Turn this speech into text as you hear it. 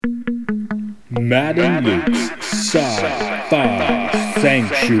Matt and Luke's Sci-Fi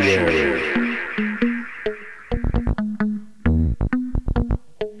Sanctuary.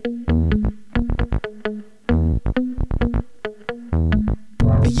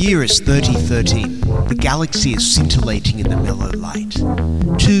 The year is 3013. The galaxy is scintillating in the mellow light.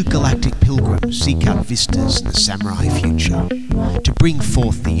 Two galactic pilgrims seek out vistas in the samurai future to bring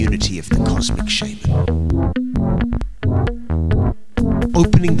forth the unity of the cosmic shaman.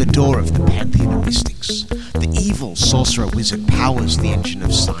 Opening the door of the pantheon of mystics, the evil sorcerer wizard powers the engine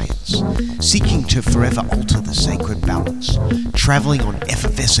of science, seeking to forever alter the sacred balance, travelling on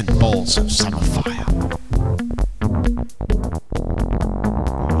effervescent balls of summer fire.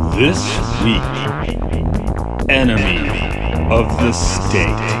 This week, Enemy of the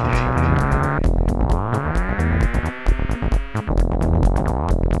State.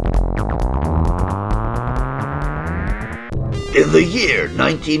 In the year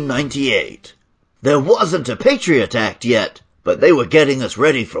 1998, there wasn't a Patriot Act yet, but they were getting us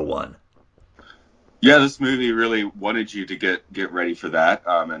ready for one. Yeah, this movie really wanted you to get ready for that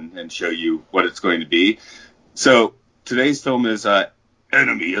and show you what it's going to be. So today's film is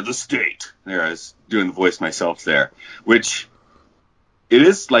Enemy of the State. There, I was doing the voice myself there, which it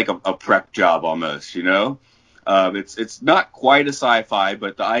is like a prep job almost, you know? It's not quite a sci-fi,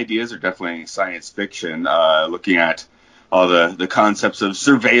 but the ideas are definitely science fiction, looking at all the concepts of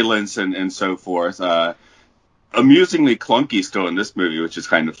surveillance and so forth. Amusingly clunky still in this movie, which is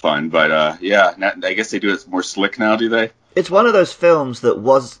kind of fun. But yeah, I guess they do it more slick now, do they? It's one of those films that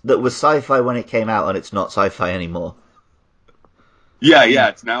was sci-fi when it came out, and it's not sci-fi anymore. Yeah.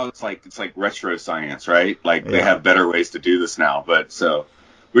 It's like retro science, right? Like They have better ways to do this now. But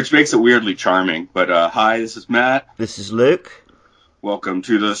which makes it weirdly charming. But hi, this is Matt. This is Luke. Welcome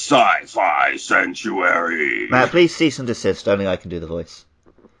to the Sci-Fi Sanctuary. Matt, please cease and desist. Only I can do the voice.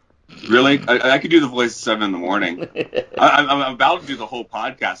 Really? I could do the voice at 7 in the morning. I'm about to do the whole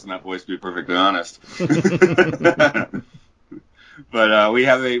podcast in that voice, to be perfectly honest. But we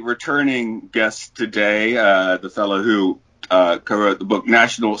have a returning guest today, the fellow who co-wrote the book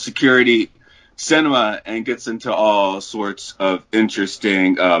National Security Cinema and gets into all sorts of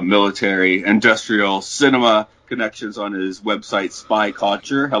interesting military, industrial cinema connections on his website, Spy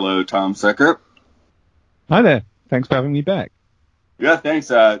Culture. Hello, Tom Secker. Hi there. Thanks for having me back. Yeah, thanks.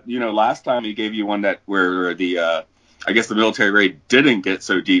 Last time he gave you one where the I guess the military raid didn't get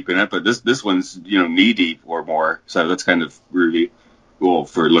so deep in it, but this one's knee deep or more. So that's kind of really cool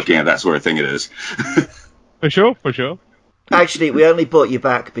for looking at that sort of thing. It is. For sure. Actually, we only brought you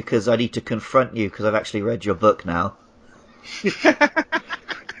back because I need to confront you because I've actually read your book now.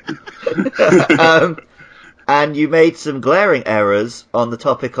 And you made some glaring errors on the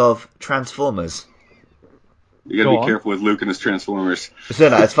topic of Transformers. You gotta be careful with Luke and his Transformers.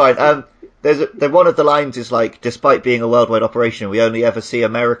 No, it's fine. One of the lines is like, despite being a worldwide operation, we only ever see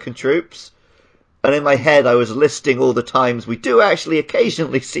American troops. And in my head, I was listing all the times we do actually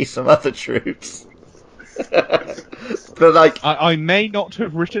occasionally see some other troops. But like, I may not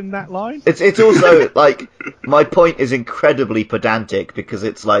have written that line. It's also like, my point is incredibly pedantic because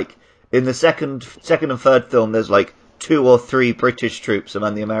it's like, in the second and third film, there's like 2 or 3 British troops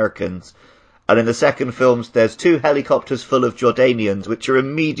among the Americans. And in the second films, there's 2 helicopters full of Jordanians, which are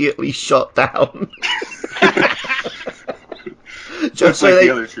immediately shot down. just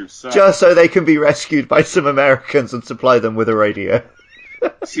so they can be rescued by some Americans and supply them with a radio.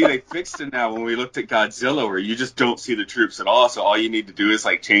 See, they fixed it now when we looked at Godzilla, where you just don't see the troops at all, so all you need to do is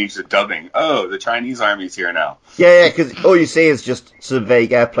like change the dubbing. Oh, the Chinese army's here now. Yeah, because all you see is just some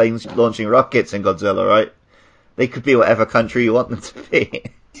vague airplanes launching rockets in Godzilla, right? They could be whatever country you want them to be.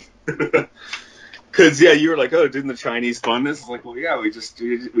 Because you were like, oh, didn't the Chinese fund this? It's like, well, yeah, we just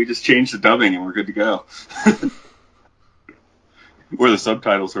changed the dubbing and we're good to go. Or the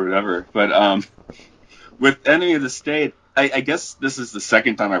subtitles or whatever. But with Enemy of the State, I guess this is the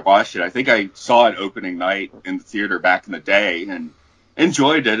second time I watched it. I think I saw it opening night in the theater back in the day and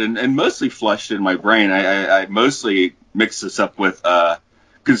enjoyed it and mostly flushed it in my brain. I mostly mixed this up with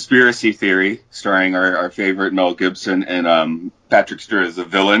Conspiracy Theory, starring our favorite Mel Gibson and Patrick Stewart as a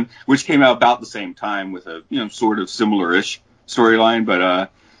villain, which came out about the same time with a sort of similar-ish storyline.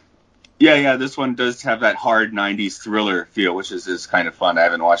 But yeah, this one does have that hard 90s thriller feel, which is kind of fun. I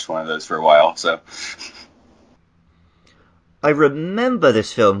haven't watched one of those for a while, so... I remember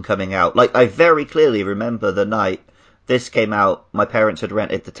this film coming out. Like, I very clearly remember the night this came out. My parents had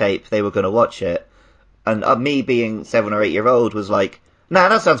rented the tape. They were going to watch it. And me being 7 or 8 year old was like, nah,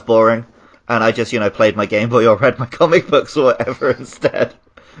 that sounds boring. And I just, played my Game Boy or read my comic books or whatever instead.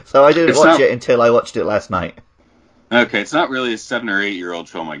 So I didn't watch it until I watched it last night. Okay, it's not really a 7 or 8-year-old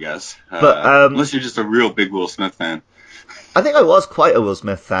film, I guess. But, unless you're just a real big Will Smith fan. I think I was quite a Will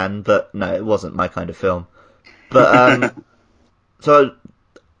Smith fan, but no, it wasn't my kind of film. But so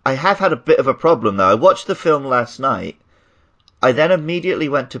I have had a bit of a problem though. I watched the film last night. I then immediately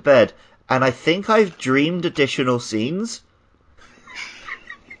went to bed, and I think I've dreamed additional scenes.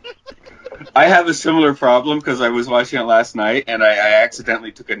 I have a similar problem because I was watching it last night and I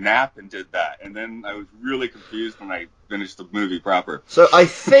accidentally took a nap and did that. And then I was really confused when I finished the movie proper. So I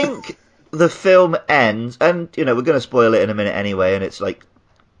think the film ends, and, you know, we're going to spoil it in a minute anyway, and it's like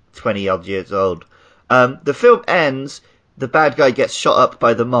 20-odd years old. The film ends, the bad guy gets shot up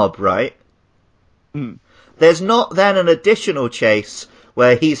by the mob, right? There's not then an additional chase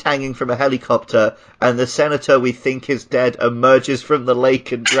where he's hanging from a helicopter and the senator we think is dead emerges from the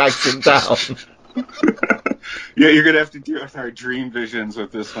lake and drags him down. Yeah, you're going to have to deal with our dream visions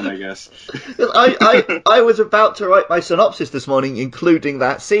with this one, I guess. I was about to write my synopsis this morning, including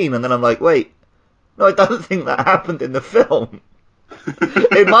that scene, and then I'm like, wait, no, I don't think that happened in the film.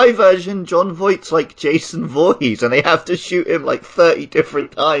 In my version, John Voight's like Jason Voorhees, and they have to shoot him like 30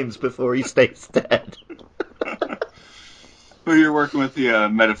 different times before he stays dead. Well, you're working with the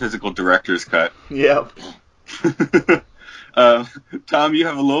metaphysical director's cut. Yeah. Tom, you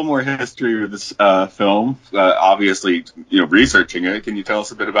have a little more history with this film. Obviously, researching it. Can you tell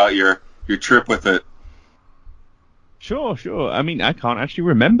us a bit about your trip with it? Sure. I mean, I can't actually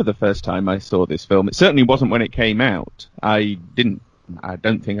remember the first time I saw this film. It certainly wasn't when it came out. I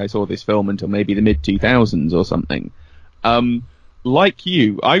don't think I saw this film until maybe the mid-2000s or something. Like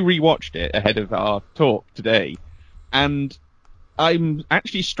you, I rewatched it ahead of our talk today, and I'm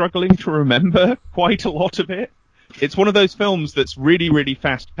actually struggling to remember quite a lot of it. It's one of those films that's really, really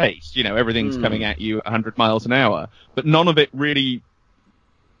fast-paced. Everything's coming at you at 100 miles an hour, but none of it really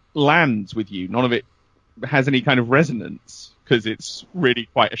lands with you. None of it has any kind of resonance, because it's really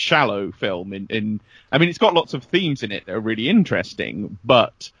quite a shallow film. I mean, it's got lots of themes in it that are really interesting,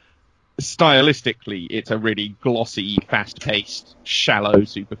 but stylistically, it's a really glossy, fast-paced, shallow,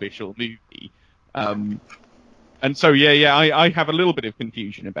 superficial movie. And so, I have a little bit of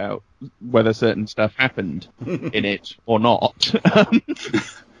confusion about whether certain stuff happened in it or not. Do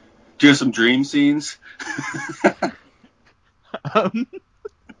you have some dream scenes?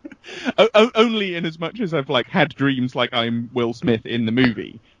 Only in as much as I've had dreams like I'm Will Smith in the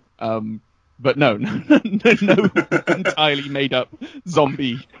movie. But no entirely made up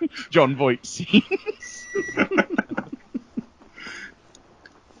zombie John Voight scenes.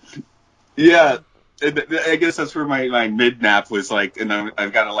 Yeah. I guess that's where my mid-nap was and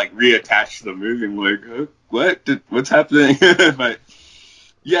I've got to reattach to the movie. I'm like, what's happening? But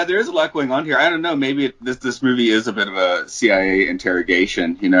yeah, there is a lot going on here. I don't know. Maybe this movie is a bit of a CIA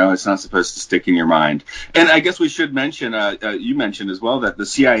interrogation. It's not supposed to stick in your mind. And I guess we should mention, you mentioned as well, that the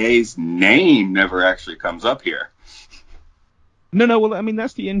CIA's name never actually comes up here. No. Well, I mean,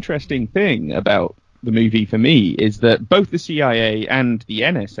 that's the interesting thing about the movie for me, is that both the CIA and the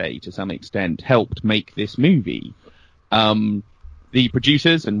NSA, to some extent, helped make this movie. The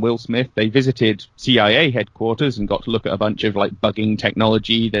producers and Will Smith, they visited CIA headquarters and got to look at a bunch of bugging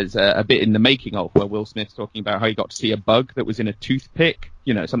technology. There's a bit in the making of where Will Smith's talking about how he got to see a bug that was in a toothpick,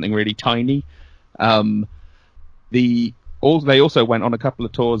 something really tiny. They also went on a couple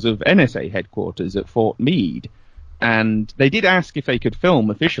of tours of NSA headquarters at Fort Meade. And they did ask if they could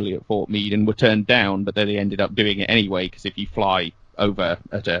film officially at Fort Meade and were turned down, but then they ended up doing it anyway, because if you fly over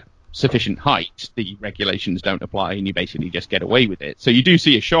at a sufficient height, the regulations don't apply and you basically just get away with it. So you do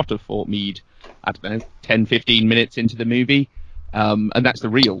see a shot of Fort Meade, I don't know, 10, 15 minutes into the movie, and that's the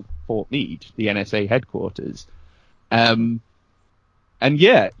real Fort Meade, the NSA headquarters. And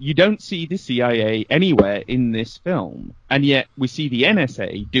yeah, you don't see the CIA anywhere in this film, and yet we see the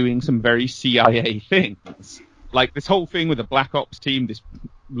NSA doing some very CIA things. This whole thing with the Black Ops team, this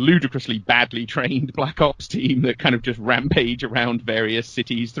ludicrously badly trained Black Ops team that kind of just rampage around various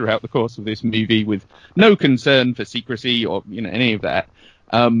cities throughout the course of this movie with no concern for secrecy or, any of that.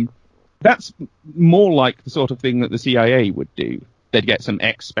 That's more like the sort of thing that the CIA would do. They'd get some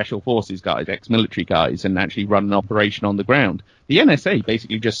ex-special forces guys, ex-military guys, and actually run an operation on the ground. The NSA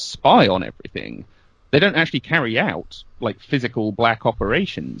basically just spy on everything. They don't actually carry out, physical black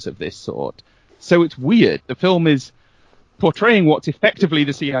operations of this sort. So it's weird. The film is portraying what's effectively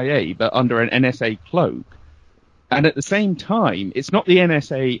the CIA, but under an NSA cloak. And at the same time, it's not the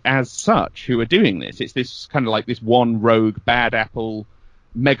NSA as such who are doing this. It's this kind of this one rogue, bad apple,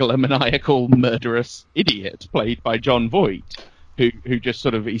 megalomaniacal, murderous idiot played by John Voight, who just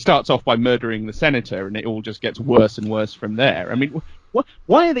he starts off by murdering the senator, and it all just gets worse and worse from there. I mean,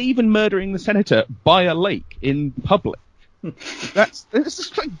 Why are they even murdering the senator by a lake in public? That's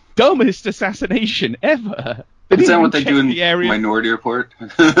just like dumbest assassination ever. Is that what they do in the area? Minority Report?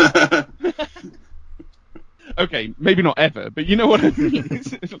 Okay, maybe not ever, but you know what I mean.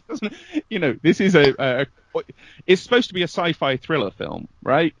 This is it's supposed to be a sci-fi thriller film,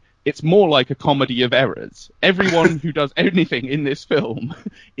 right? It's more like a comedy of errors. Everyone who does anything in this film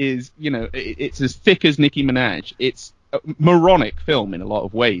is, it's as thick as Nicki Minaj. It's a moronic film in a lot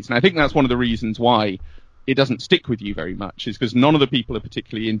of ways, and I think that's one of the reasons why it doesn't stick with you very much, is because none of the people are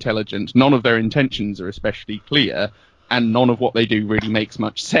particularly intelligent, none of their intentions are especially clear, and none of what they do really makes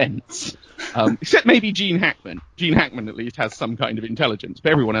much sense. Except maybe Gene Hackman. Gene Hackman at least has some kind of intelligence,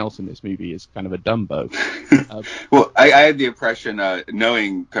 but everyone else in this movie is kind of a Dumbo. Well, I had the impression,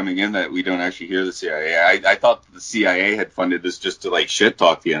 knowing coming in that we don't actually hear the CIA, I thought the CIA had funded this just to like shit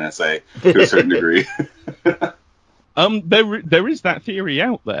talk the NSA to a certain degree. There is that theory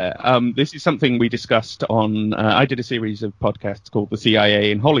out there. This is something we discussed on. I did a series of podcasts called The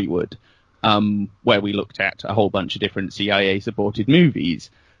CIA in Hollywood, where we looked at a whole bunch of different CIA-supported movies.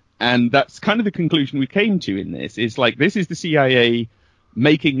 And that's kind of the conclusion we came to in this, is like, this is the CIA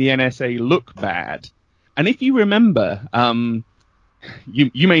making the NSA look bad. And if you remember,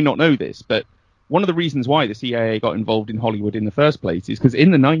 you may not know this, but one of the reasons why the CIA got involved in Hollywood in the first place is because in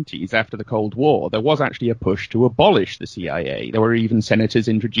the 90s, after the Cold War, there was actually a push to abolish the CIA. There were even senators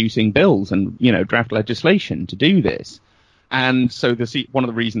introducing bills and, draft legislation to do this. And so one of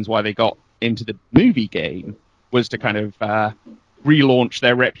the reasons why they got into the movie game was to kind of relaunch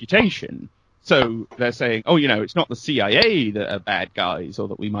their reputation. So they're saying, it's not the CIA that are bad guys or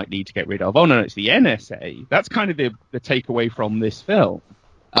that we might need to get rid of. Oh, no, it's the NSA. That's kind of the takeaway from this film.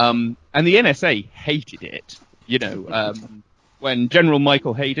 And the NSA hated it. When General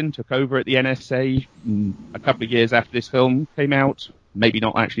Michael Hayden took over at the NSA a couple of years after this film came out, maybe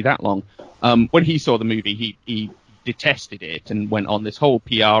not actually that long, when he saw the movie, he detested it and went on this whole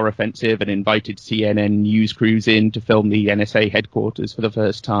PR offensive and invited CNN news crews in to film the NSA headquarters for the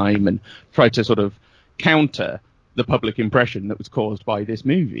first time and tried to sort of counter the public impression that was caused by this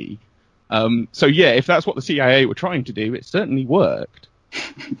movie. If that's what the CIA were trying to do, it certainly worked.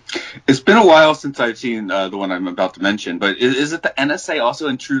 It's been a while since I've seen the one I'm about to mention, but is it the NSA also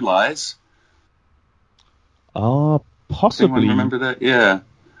in True Lies? Possibly. Anyone remember that? Yeah.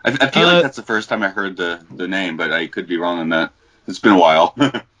 I feel like that's the first time I heard the name, but I could be wrong on that. It's been a while.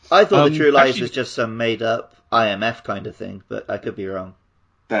 I thought the True Lies was just some made-up IMF kind of thing, but I could be wrong.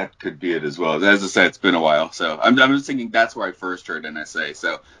 That could be it as well. As I said, it's been a while, so I'm just thinking that's where I first heard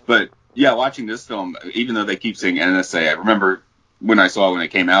NSA. But yeah, watching this film, even though they keep saying NSA, I remember when I saw it when it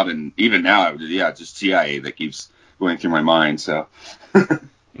came out, and even now, just CIA that keeps going through my mind. So.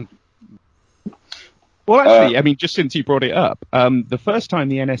 Well, actually, just since you brought it up, the first time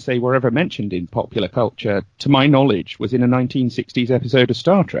the NSA were ever mentioned in popular culture, to my knowledge, was in a 1960s episode of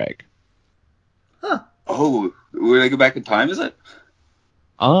Star Trek. Huh. Oh, will they go back in time, is it?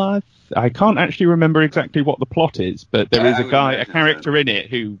 I can't actually remember exactly what the plot is, but there is a character in it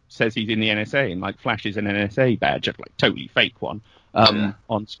who says he's in the NSA and flashes an NSA badge, like totally fake one,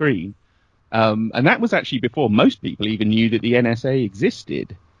 on screen. And that was actually before most people even knew that the NSA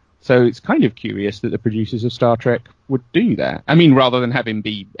existed. So it's kind of curious that the producers of Star Trek would do that. I mean, rather than have him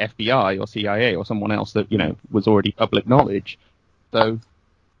be FBI or CIA or someone else that, was already public knowledge. So,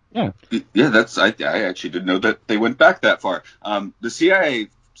 yeah. Yeah, I actually didn't know that they went back that far. The CIA's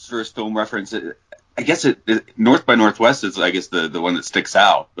first film reference, I guess North by Northwest is, I guess, the one that sticks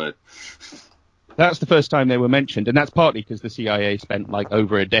out, but... That's the first time they were mentioned, and that's partly because the CIA spent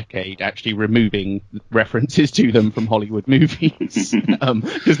over a decade actually removing references to them from Hollywood movies,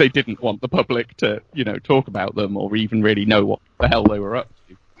 because they didn't want the public to, talk about them or even really know what the hell they were up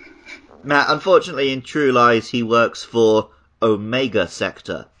to. Matt, unfortunately, in True Lies, he works for Omega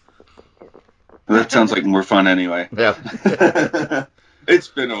Sector. Well, that sounds like more fun anyway. Yeah. It's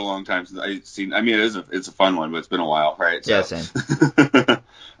been a long time since I've seen. I mean, it's a fun one, but it's been a while, right? So. Yeah, same.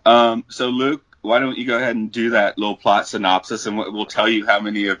 So Luke, why don't you go ahead and do that little plot synopsis, and we'll tell you how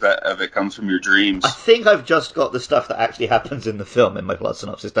many of it comes from your dreams. I think I've just got the stuff that actually happens in the film in my plot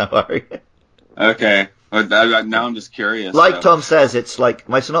synopsis. Don't worry. Okay. Now I'm just curious. Tom says, it's like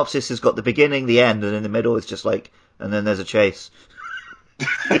my synopsis has got the beginning, the end, and in the middle it's just and then there's a chase.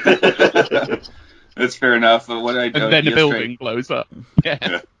 That's fair enough. But what and then the building blows up.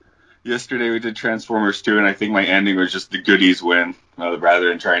 Yeah. Yesterday we did Transformers 2, and I think my ending was just the goodies win, rather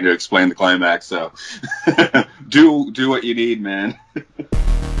than trying to explain the climax. So, do what you need, man.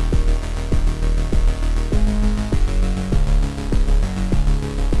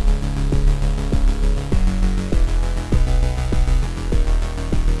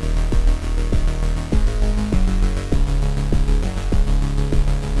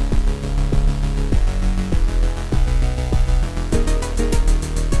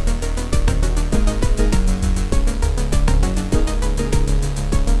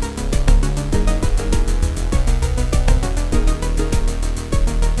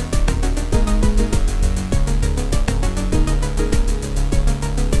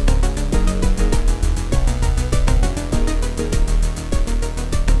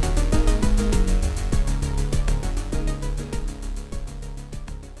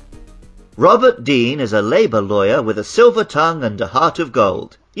 Robert Dean is a Labour lawyer with a silver tongue and a heart of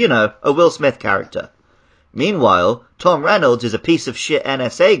gold. You know, a Will Smith character. Meanwhile, Tom Reynolds is a piece of shit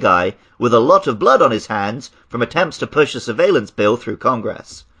NSA guy with a lot of blood on his hands from attempts to push a surveillance bill through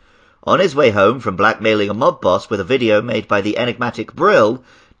Congress. On his way home from blackmailing a mob boss with a video made by the enigmatic Brill,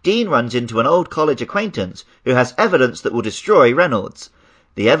 Dean runs into an old college acquaintance who has evidence that will destroy Reynolds.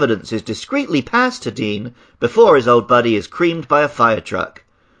 The evidence is discreetly passed to Dean before his old buddy is creamed by a fire truck.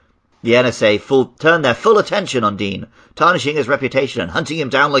 The NSA turn their full attention on Dean, tarnishing his reputation and hunting him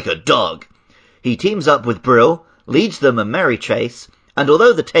down like a dog. He teams up with Brill, leads them a merry chase, and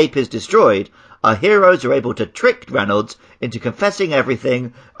although the tape is destroyed, our heroes are able to trick Reynolds into confessing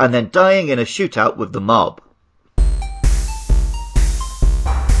everything and then dying in a shootout with the mob.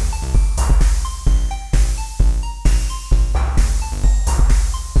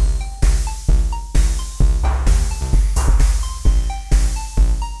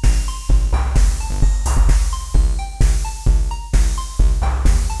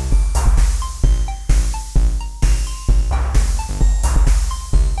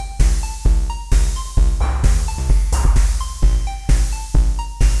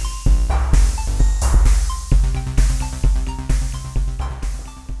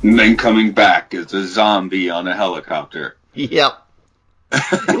 And then coming back as a zombie on a helicopter. Yep.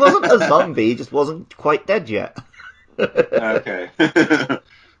 He wasn't a zombie, he just wasn't quite dead yet. Okay.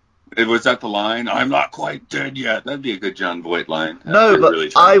 Was that the line? I'm not quite dead yet. That'd be a good John Voight line. No,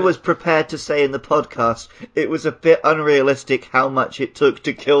 but I was prepared to say in the podcast it was a bit unrealistic how much it took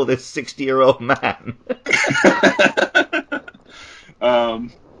to kill this 60-year-old man.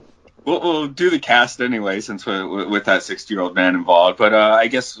 We'll do the cast anyway, since we're with that 60-year-old man involved. But I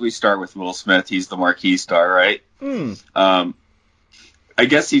guess we start with Will Smith. He's the marquee star, right? I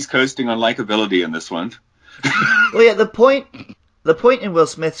guess he's coasting on likability in this one. Well, yeah, the point in Will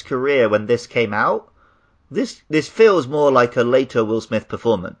Smith's career when this came out, this feels more like a later Will Smith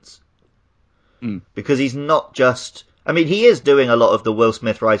performance. Because he's not just... I mean, he is doing a lot of the Will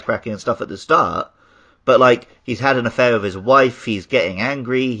Smith wisecracking and stuff at the start, but, like, he's had an affair with his wife, he's getting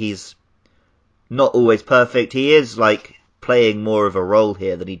angry, he's not always perfect. He is, like, playing more of a role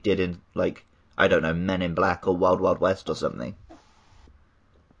here than he did in, like, I don't know, Men in Black or Wild Wild West or something.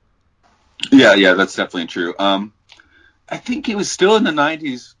 Yeah, that's definitely true. I think he was still in the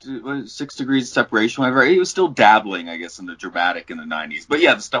 90s, 6 Degrees of Separation, whatever. He was still dabbling, I guess, in the dramatic in the 90s. But,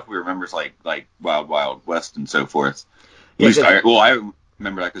 yeah, the stuff we remember is, like Wild Wild West and so forth. At least I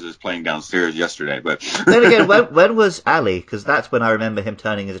remember that because it was playing downstairs yesterday. But then again, when was Ali? Because that's when I remember him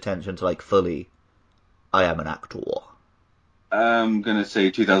turning his attention to, like, fully, I am an actor. I'm going to say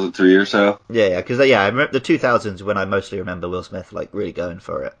 2003 or so. Yeah, because, I remember the 2000s when I mostly remember Will Smith, like, really going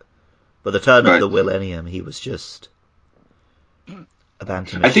for it. But the turn of the millennium, he was just a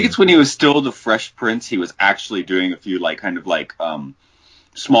banter machine. I think it's when he was still the Fresh Prince, he was actually doing a few, like, kind of like,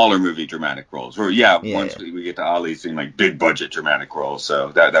 smaller movie dramatic roles. Or once we get to Ali seeing like big budget dramatic roles, so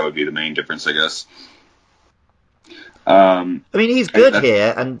that would be the main difference, I guess. I mean, he's good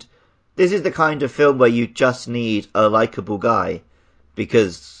here, and this is the kind of film where you just need a likable guy,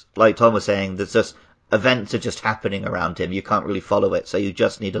 because, like Tom was saying, there's just events are just happening around him. You can't really follow it, so you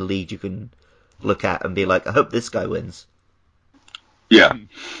just need a lead you can look at and be like, I hope this guy wins. Yeah,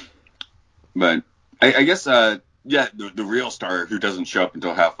 but I guess. The real star who doesn't show up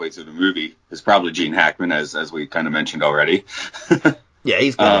until halfway through the movie is probably Gene Hackman, as we kind of mentioned already. Yeah,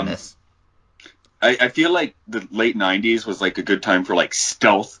 he's good in this. I feel like the late 90s was like a good time for like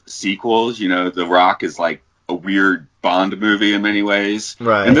stealth sequels. You know, The Rock is like a weird Bond movie in many ways.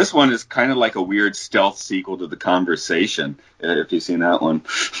 Right. And this one is kind of like a weird stealth sequel to The Conversation, if you've seen that one.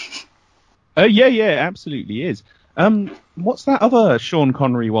 Yeah, absolutely is. What's that other Sean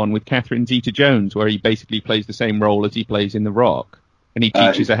Connery one with Catherine Zeta-Jones, where he basically plays the same role as he plays in The Rock, and he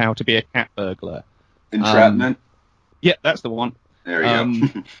teaches her how to be a cat burglar? Entrapment? Yeah, that's the one. There you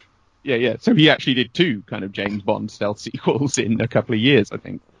go. Yeah. So he actually did 2 kind of James Bond stealth sequels in a couple of years, I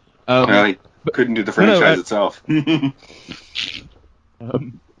think. He couldn't do the franchise itself.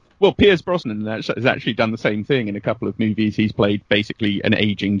 Well, Pierce Brosnan has actually done the same thing in a couple of movies. He's played basically an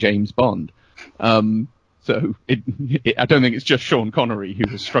aging James Bond. So I don't think it's just Sean Connery who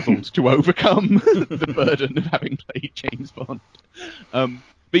has struggled to overcome the burden of having played James Bond.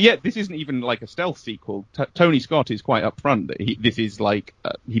 But yet, this isn't even like a stealth sequel. Tony Scott is quite upfront that this is like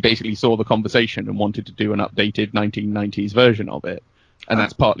he basically saw The Conversation and wanted to do an updated 1990s version of it, and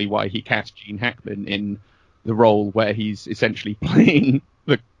that's partly why he cast Gene Hackman in the role where he's essentially playing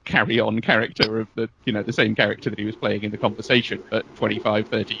the carry-on character of the same character that he was playing in The Conversation, but 25,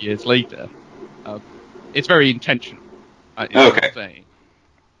 30 years later. It's very intentional. Is what I'm saying.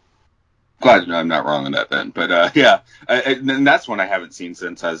 Glad to know I'm not wrong on that then. But and that's one I haven't seen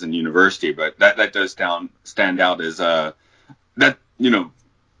since I was in university. But that does stand out as that,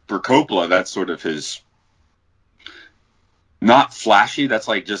 for Coppola, that's sort of his, not flashy. That's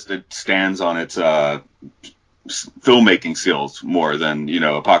like just it stands on its filmmaking skills more than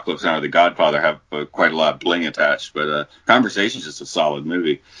Apocalypse Now or The Godfather have quite a lot of bling attached. But Conversation's just a solid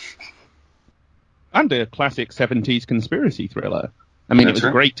movie. And a classic 70s conspiracy thriller. I mean, it was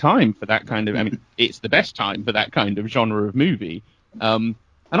a great time for that kind of... I mean, it's the best time for that kind of genre of movie. And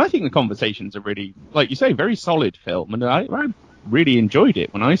I think The Conversation's a really, like you say, very solid film. And I really enjoyed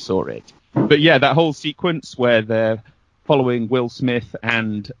it when I saw it. But yeah, that whole sequence where they're following Will Smith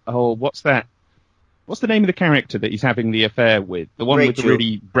and... Oh, what's that? What's the name of the character that he's having the affair with? The one Rachel. with the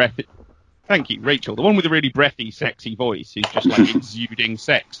really breathy... Thank you, Rachel. The one with the really breathy, sexy voice is just like exuding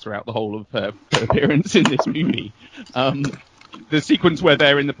sex throughout the whole of her appearance in this movie. The sequence where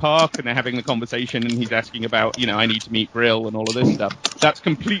they're in the park and they're having the conversation and he's asking about, I need to meet Brill and all of this stuff, that's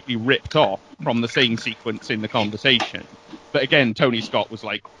completely ripped off from the same sequence in The Conversation. But again, Tony Scott was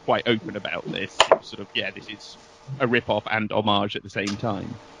like quite open about this. It was sort of, this is a rip-off and homage at the same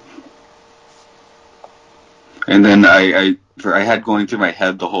time. And then I had going through my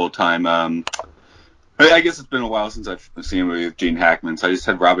head the whole time. I guess it's been a while since I've seen a movie with Gene Hackman, so I just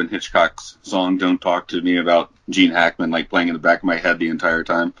had Robin Hitchcock's song "Don't Talk to Me" about Gene Hackman like playing in the back of my head the entire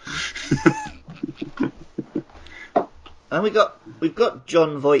time. And we've got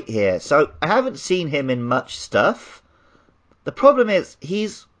Jon Voight here. So I haven't seen him in much stuff. The problem is he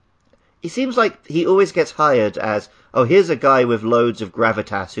seems like he always gets hired as, here's a guy with loads of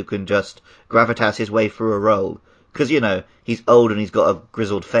gravitas who can just gravitas his way through a role. Because, he's old and he's got a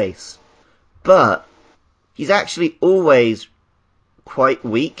grizzled face. But he's actually always quite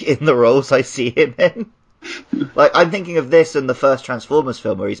weak in the roles I see him in. Like, I'm thinking of this and the first Transformers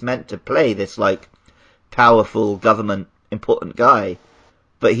film where he's meant to play this, like, powerful government important guy.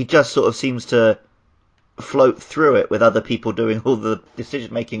 But he just sort of seems to float through it with other people doing all the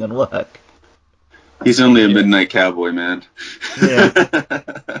decision making and work. He's only a midnight cowboy, man.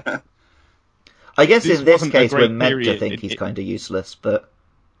 Yeah. I guess in this case we're meant to think he's kind of useless, but...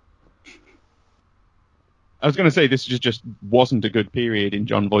 I was going to say this just wasn't a good period in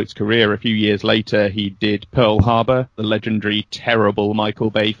Jon Voight's career. A few years later, he did Pearl Harbor, the legendary, terrible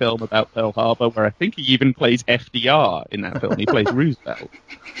Michael Bay film about Pearl Harbor, where I think he even plays FDR in that film. He plays Roosevelt.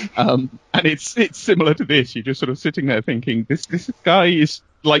 And it's similar to this. You're just sort of sitting there thinking, this guy is,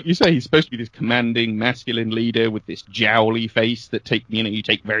 like you say, he's supposed to be this commanding, masculine leader with this jowly face that you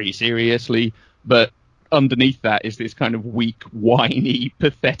take very seriously, but underneath that is this kind of weak, whiny,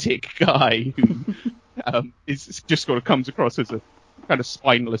 pathetic guy who... is just sort of comes across as a kind of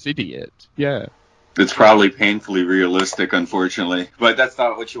spineless idiot. Yeah. It's probably painfully realistic, unfortunately. But that's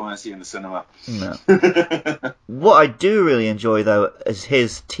not what you want to see in the cinema. No. What I do really enjoy, though, is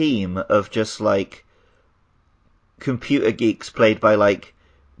his team of just, like, computer geeks played by, like,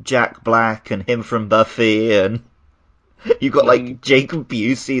 Jack Black and him from Buffy, and you've got, like, Jacob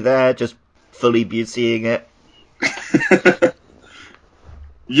Busey there, just fully Buseying it.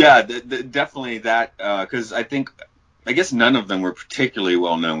 Yeah, definitely that, because I guess none of them were particularly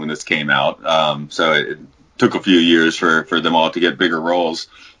well known when this came out, so it took a few years for them all to get bigger roles.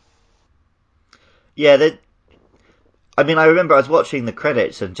 Yeah, I remember I was watching the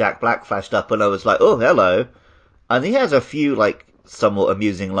credits and Jack Black flashed up and I was like, oh, hello. And he has a few, like, somewhat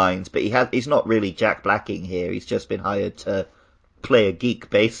amusing lines, but he's not really Jack Blacking here, he's just been hired to play a geek,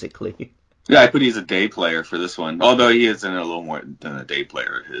 basically. Yeah, I put he's a day player for this one. Although he is in a little more than a day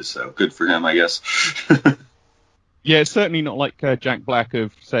player of his, so good for him, I guess. Yeah, it's certainly not like Jack Black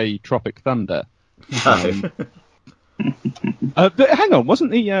of, say, Tropic Thunder. No. But hang on,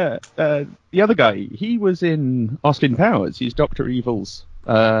 wasn't the other guy? He was in Austin Powers. He's Dr. Evil's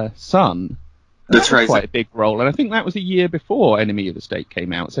son. That's right. Quite a big role, and I think that was a year before Enemy of the State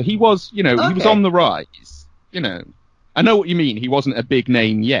came out. So he was, he was on the rise. I know what you mean. He wasn't a big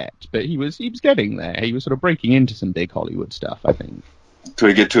name yet, but he was getting there. He was sort of breaking into some big Hollywood stuff, I think. Till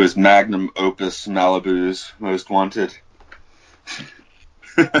he get to his magnum opus, Malibu's Most Wanted.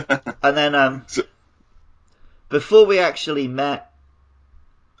 And then, before we actually met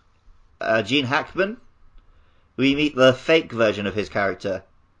Gene Hackman, we meet the fake version of his character.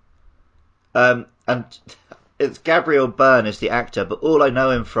 And it's Gabriel Byrne is the actor, but all I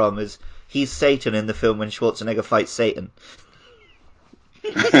know him from is he's Satan in the film when Schwarzenegger fights Satan.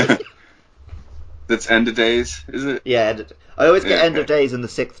 That's End of Days, is it? Yeah, I always get End of Days and The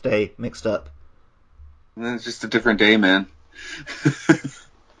Sixth Day mixed up. It's just a different day, man.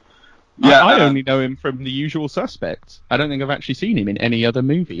 Yeah, I only know him from The Usual Suspects. I don't think I've actually seen him in any other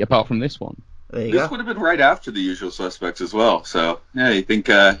movie apart from this one. There you this go. would have been right after The Usual Suspects as well. So, yeah, you think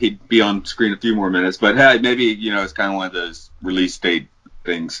he'd be on screen a few more minutes. But, hey, maybe, it's kind of one of those release date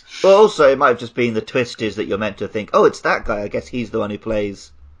things. Well, also, it might have just been the twist is that you're meant to think, oh, it's that guy. I guess he's the one who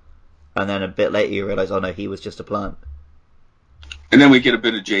plays. And then a bit later you realise, oh, no, he was just a plant. And then we get a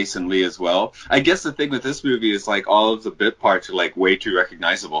bit of Jason Lee as well. I guess the thing with this movie is, like, all of the bit parts are, like, way too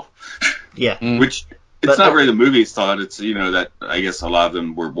recognizable. Yeah. Which, it's not really the movie's thought. It's, that I guess a lot of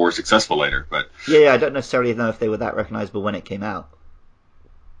them were more successful later. But Yeah, I don't necessarily know if they were that recognizable when it came out.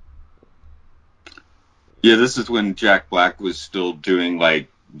 yeah, this is when Jack Black was still doing, like,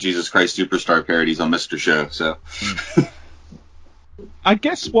 Jesus Christ Superstar parodies on Mr. Show. So I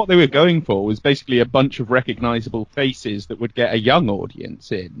guess what they were going for was basically a bunch of recognizable faces that would get a young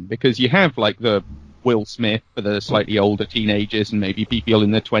audience in, because you have like the Will Smith for the slightly older teenagers and maybe people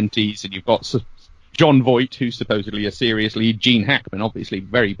in their 20s, and you've got John Voight, who's supposedly a serious lead, Gene Hackman, obviously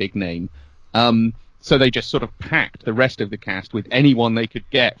very big name. So they just sort of packed the rest of the cast with anyone they could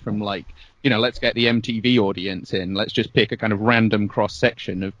get from, like, let's get the MTV audience in. Let's just pick a kind of random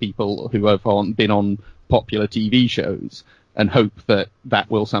cross-section of people who have been on popular TV shows and hope that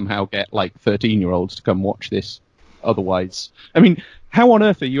will somehow get, like, 13-year-olds to come watch this. Otherwise, I mean, how on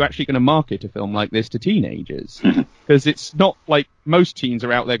earth are you actually going to market a film like this to teenagers? Because it's not like most teens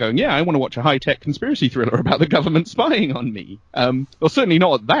are out there going, yeah, I want to watch a high-tech conspiracy thriller about the government spying on me. Well, certainly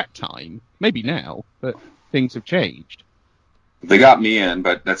not at that time. Maybe now, but things have changed. they got me in,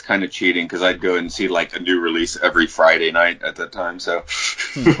 but that's kind of cheating because I'd go and see like a new release every Friday night at that time. So.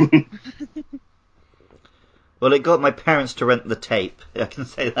 Well, it got my parents to rent the tape. I can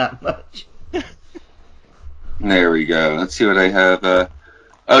say that much. There we go. Let's see what I have. The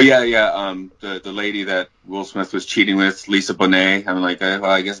lady that Will Smith was cheating with, Lisa Bonet. I'm like, well,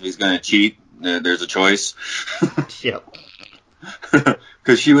 I guess if he's going to cheat, there's a choice. Yep.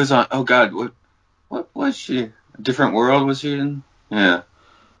 Because she was on. Oh God, what was she? A Different World was she in? Yeah.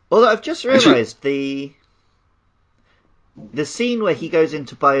 Well, I've just realised the scene where he goes in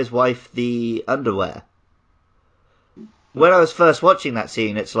to buy his wife the underwear. When I was first watching that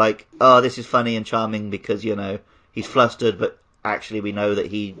scene, it's like, oh, this is funny and charming because, you know, he's flustered, but actually we know that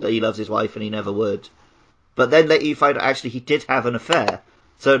he loves his wife and he never would. But then later you find out actually he did have an affair.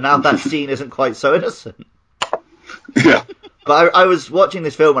 So now that scene isn't quite so innocent. Yeah. But I was watching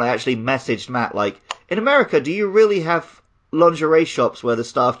this film and I actually messaged Matt, like, in America, do you really have lingerie shops where the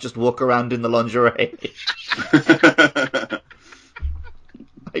staff just walk around in the lingerie?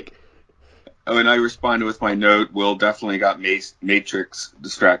 Like... Oh, and I responded with my note, Will definitely got Matrix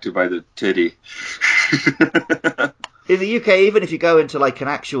distracted by the titty. In the UK, even if you go into like an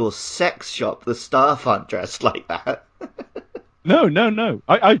actual sex shop, the staff aren't dressed like that. No.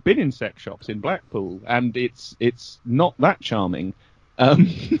 I've been in sex shops in Blackpool, and it's not that charming. I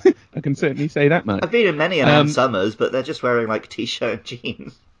can certainly say that much. I've been in many Ann Summers, but they're just wearing like t-shirt and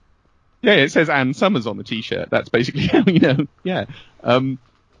jeans. Yeah, it says Ann Summers on the t-shirt. That's basically how you know. Yeah.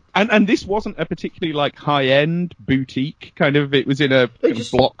 And this wasn't a particularly like high-end boutique kind of. It was in a kind of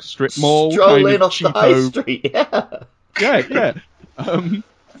block strip mall. Stroll kind in of off the high street. Yeah. Yeah.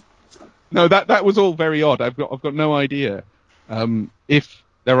 No, that was all very odd. I've got no idea if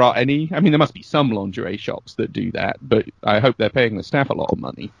there are any. I mean, there must be some lingerie shops that do that, but I hope they're paying the staff a lot of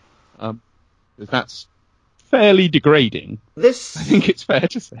money. Because that's fairly degrading. I think it's fair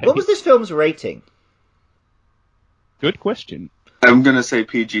to say. What was this film's rating? Good question. I'm going to say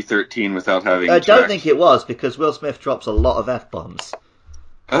PG-13 without having I don't checked. think it was, because Will Smith drops a lot of F-bombs.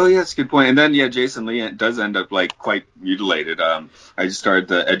 Oh, yeah, that's a good point. And then, yeah, Jason Lee does end up, like, quite mutilated. I just started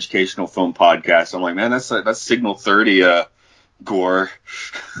the educational film podcast. I'm like, man, that's Signal 30 gore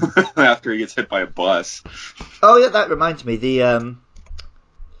after he gets hit by a bus. Oh, yeah, that reminds me.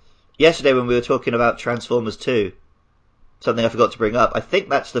 Yesterday when we were talking about Transformers 2, something I forgot to bring up, I think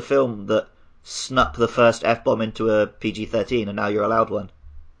that's the film that snuck the first F-bomb into a PG-13, and now you're allowed one.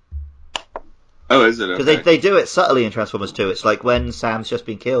 Oh, is it? Because Okay. they do it subtly in Transformers 2. It's like when Sam's just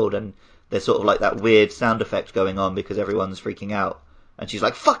been killed, and there's sort of like that weird sound effect going on because everyone's freaking out. And she's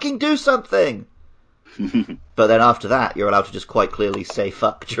like, fucking do something! But then after that, you're allowed to just quite clearly say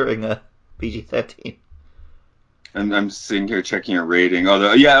fuck during a PG-13. And I'm sitting here checking a rating.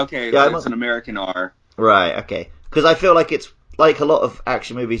 Oh, yeah, okay. Yeah, It's an American R. Right, okay. Because I feel like it's like a lot of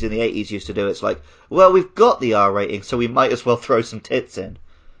action movies in the 80s used to do. It's like, well, we've got the R rating, so we might as well throw some tits in.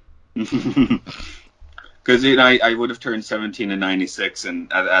 Because I would have turned 17 in 96,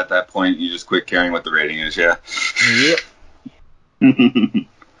 and at that point, you just quit caring what the rating is, yeah. Yep.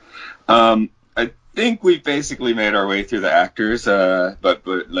 I think we've basically made our way through the actors, but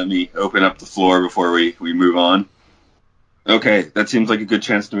let me open up the floor before we move on. Okay, that seems like a good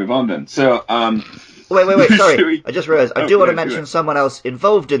chance to move on then. So, Wait, sorry. I just realised. I do want to do mention it. someone else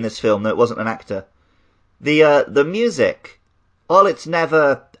involved in this film that wasn't an actor. The music, while it's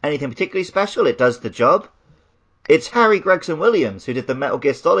never anything particularly special, it does the job. It's Harry Gregson Williams who did the Metal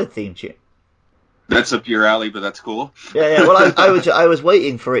Gear Solid theme tune. That's up your alley, but that's cool. Yeah. Well, I was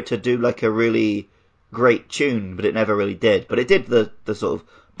waiting for it to do like a really great tune, but it never really did. But it did the sort of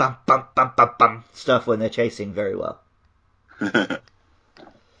bum bum bum bum bum stuff when they're chasing very well. I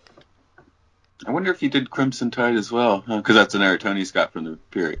wonder if he did Crimson Tide as well, because that's an era Tony Scott from the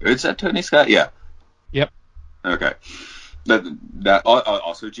period. Is that Tony Scott? Yeah. Yep. Okay. That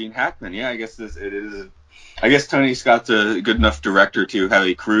also Gene Hackman. Yeah, I guess it is. I guess Tony Scott's a good enough director to have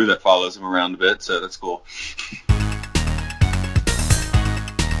a crew that follows him around a bit, so that's cool.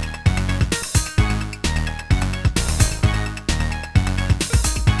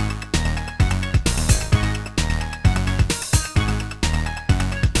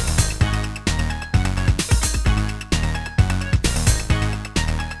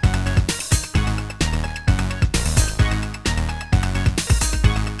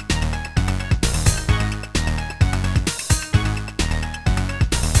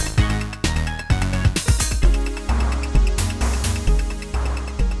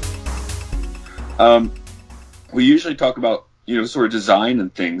 We usually talk about, sort of design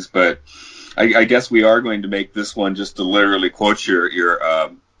and things, but I guess we are going to make this one just to literally quote your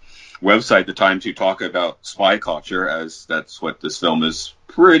website, The Time to talk about spy culture, as that's what this film is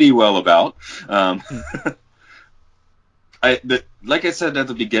pretty well about. Like I said at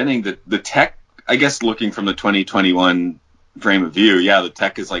the beginning, the tech, I guess looking from the 2021 frame of view, the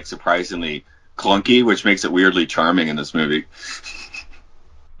tech is like surprisingly clunky, which makes it weirdly charming in this movie.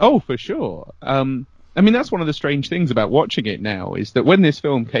 Oh, for sure. I mean, that's one of the strange things about watching it now, is that when this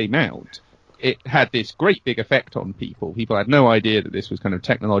film came out, it had this great big effect on people. People had no idea that this was kind of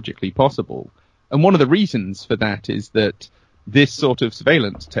technologically possible. And one of the reasons for that is that this sort of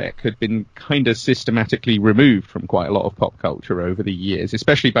surveillance tech had been kind of systematically removed from quite a lot of pop culture over the years,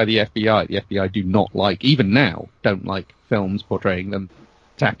 especially by the FBI. The FBI do not like, even now, don't like films portraying them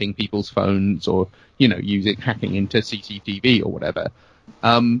tapping people's phones or, hacking into CCTV or whatever.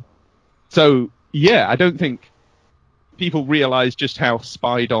 I don't think people realize just how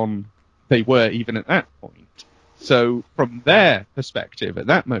spied on they were even at that point. So from their perspective at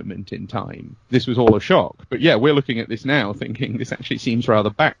that moment in time, this was all a shock. But yeah, we're looking at this now thinking this actually seems rather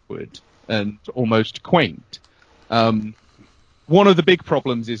backward and almost quaint. One of the big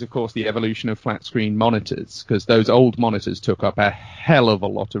problems is, of course, the evolution of flat screen monitors, because those old monitors took up a hell of a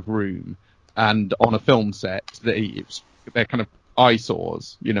lot of room. And on a film set, they're kind of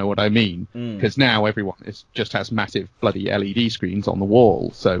eyesores, you know what I mean? Because now everyone just has massive bloody LED screens on the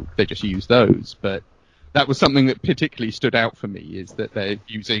wall, so they just use those. But that was something that particularly stood out for me, is that they're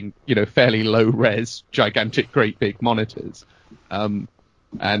using, fairly low-res, gigantic, great big monitors.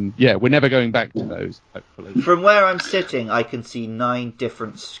 And yeah, we're never going back to those, hopefully. From where I'm sitting, I can see 9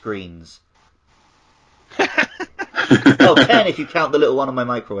 different screens. 10 if you count the little one on my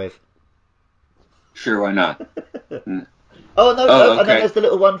microwave. Sure, why not? Oh, no, okay. And then there's the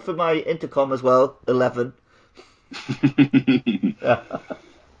little one for my intercom as well, 11.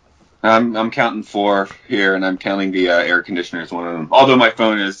 I'm counting 4 here, and I'm counting the air conditioner as one of them. Although my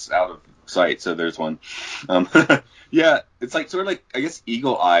phone is out of sight, so there's one. Yeah, it's like sort of like, I guess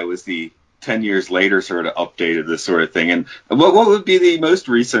Eagle Eye was the 10 years later sort of updated this sort of thing. And what would be the most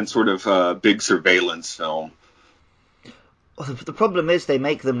recent sort of big surveillance film? Well, the problem is they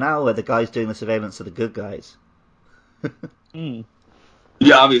make them now where the guys doing the surveillance are the good guys.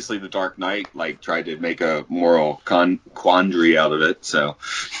 Yeah, obviously the Dark Knight tried to make a moral quandary out of it, so.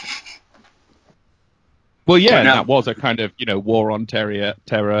 Well, yeah, that was a kind of, war on terror,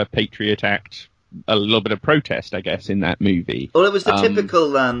 Patriot Act, a little bit of protest, I guess, in that movie. Well, it was the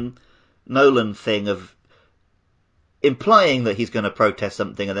typical Nolan thing of implying that he's going to protest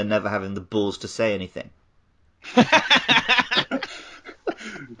something and then never having the balls to say anything.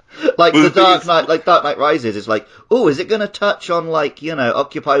 Like the Dark Knight, like Dark Knight Rises is like, oh, is it going to touch on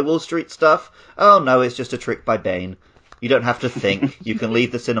Occupy Wall Street stuff? Oh no, it's just a trick by Bane. You don't have to think. You can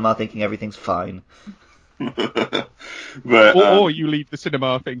leave the cinema thinking everything's fine. But, or you leave the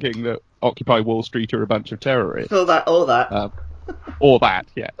cinema thinking that Occupy Wall Street are a bunch of terrorists. All that. Or that,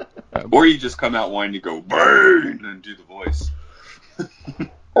 yeah. Or you just come out wanting to go, Bane, and do the voice.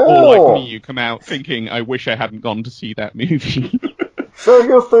 Or like me, you come out thinking, I wish I hadn't gone to see that movie. So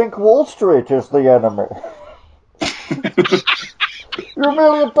you think Wall Street is the enemy? You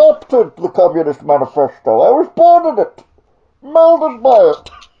merely adopted the Communist Manifesto. I was born in it. Molded by it.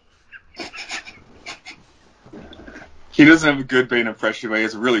 He doesn't have a good Bane impression, but he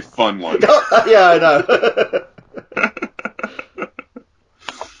has a really fun one. Yeah, I know.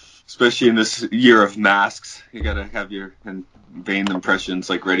 Especially in this year of masks, you gotta have your Bane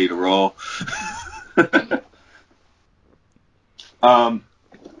impressions like ready to roll.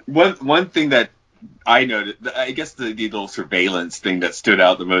 One thing that I noticed, I guess the little surveillance thing that stood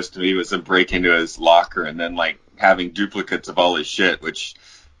out the most to me was him break into his locker and then like having duplicates of all his shit, which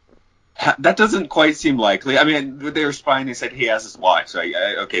that doesn't quite seem likely. I mean, when they were spying, they said he has his watch. So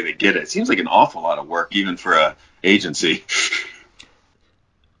okay, they get it. It seems like an awful lot of work, even for a agency.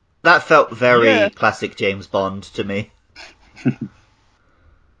 That felt very classic James Bond to me.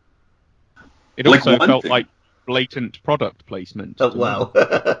 It also felt like blatant product placement. Oh, wow.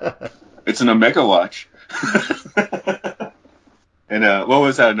 It's an Omega watch. And what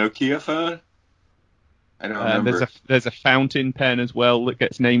was that, a Nokia phone? I don't remember. There's a fountain pen as well that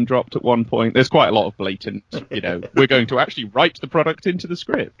gets name dropped at one point. There's quite a lot of blatant, we're going to actually write the product into the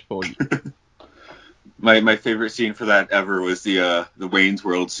script for you. My favorite scene for that ever was the Wayne's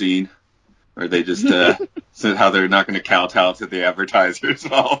World scene, where they just said how they're not going to kowtow to the advertisers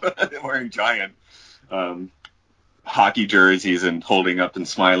while wearing giant hockey jerseys and holding up and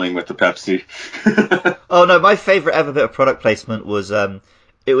smiling with the Pepsi. Oh no, my favorite ever bit of product placement was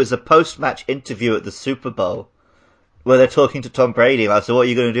it was a post-match interview at the Super Bowl where they're talking to Tom Brady. And I said, "What are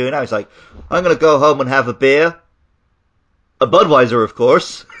you going to do now?" He's like, "I'm going to go home and have a beer, a Budweiser, of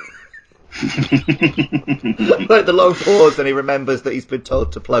course." Like the long pause, and he remembers that he's been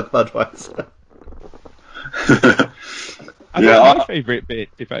told to plug Budweiser. My favourite bit,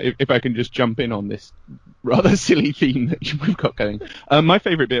 if I can just jump in on this rather silly theme that we've got going, my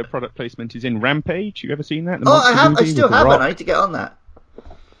favourite bit of product placement is in Rampage. You ever seen that? I have. I still haven't. I need to get on that.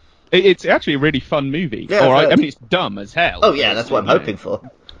 It's actually a really fun movie. Yeah, I mean, it's dumb as hell. Oh yeah, that's what I'm hoping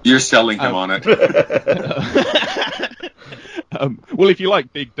for. You're selling him on it. Well, if you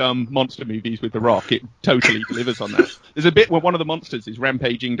like big, dumb monster movies with The Rock, it totally delivers on that. There's a bit where one of the monsters is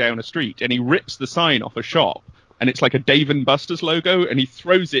rampaging down a street, and he rips the sign off a shop, and it's like a Dave & Buster's logo, and he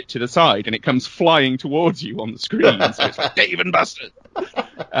throws it to the side, and it comes flying towards you on the screen. So it's like, Dave & Buster's!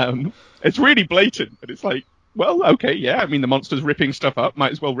 It's really blatant, but it's like, well, okay, yeah, I mean, the monster's ripping stuff up,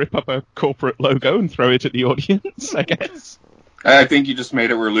 might as well rip up a corporate logo and throw it at the audience, I guess. I think you just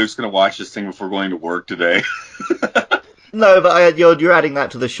made it where Luke's going to watch this thing before going to work today. No, but you're adding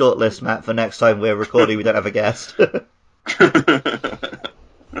that to the short list, Matt, for next time we're recording. We don't have a guest.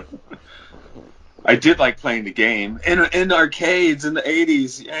 I did like playing the game in arcades in the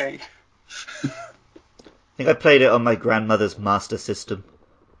 80s. Yay! I think I played it on my grandmother's Master System.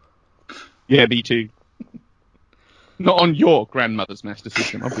 Yeah, me too. Not on your grandmother's Master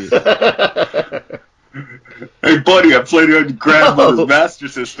System, obviously. Hey, buddy, I played it on your grandmother's Master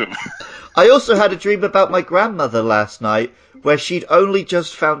System. I also had a dream about my grandmother last night, where she'd only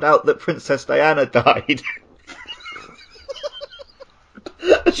just found out that Princess Diana died.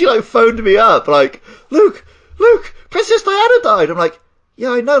 She phoned me up, like, Luke, Princess Diana died. I'm like,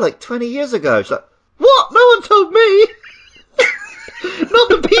 yeah, I know, 20 years ago. She's like, what? No one told me. Not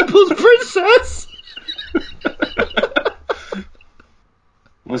the people's princess.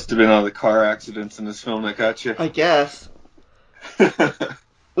 Must have been all the car accidents in this film that got you. I guess.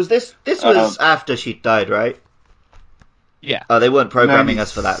 Was this was after she died, right? Yeah. Oh, they weren't programming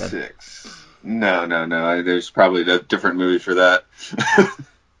us for that then. No. There's probably a different movie for that.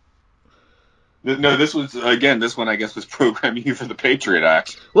 No, this one, I guess, was programming you for the Patriot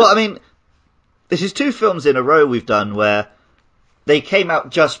Act. Well, I mean, this is 2 films in a row we've done where they came out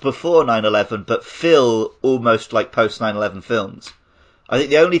just before 9/11, but feel almost like post 9/11 films. I think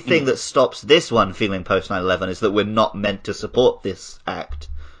the only thing that stops this one feeling post 9/11 is that we're not meant to support this act.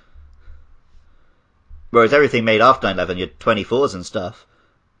 Whereas everything made after 9/11, your 24s and stuff,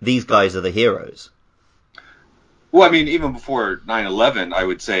 these guys are the heroes. Well, I mean, even before 9/11, I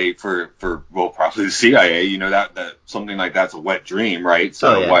would say for probably the CIA, that something like that's a wet dream, right?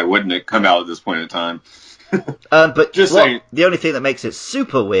 So why wouldn't it come out at this point in time? But just saying. The only thing that makes it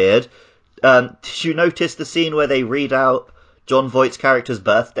super weird, did you notice the scene where they read out John Voight's character's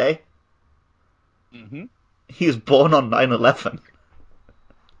birthday? Mm-hmm. He was born on 9/11.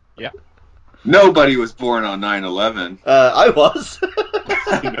 Yeah. Nobody was born on 9/11. I was.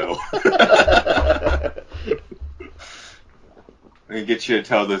 I know. I get you to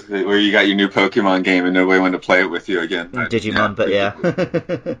tell this where you got your new Pokemon game and nobody wanted to play it with you again. Digimon, but yeah.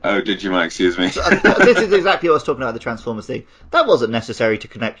 Oh, Digimon, excuse me. So, this is exactly what I was talking about, the Transformers thing. That wasn't necessary to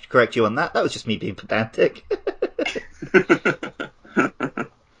correct you on that. That was just me being pedantic.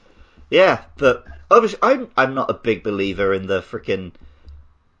 Yeah, but obviously I'm not a big believer in the freaking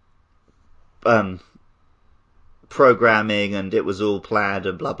programming and it was all planned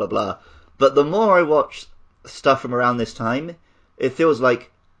and blah blah blah. But the more I watch stuff from around this time, it feels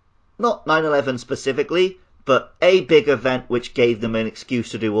like not 9/11 specifically, but a big event which gave them an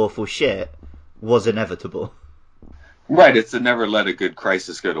excuse to do awful shit was inevitable. Right, it's a never let a good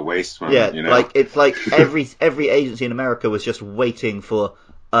crisis go to waste moment, Yeah, you know? like it's like every agency in America was just waiting for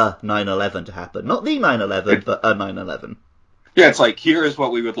a 9/11 to happen. Not the 9/11, but a 9/11. Yeah, it's like, here is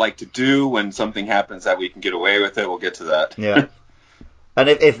what we would like to do when something happens that we can get away with it. We'll get to that. Yeah. And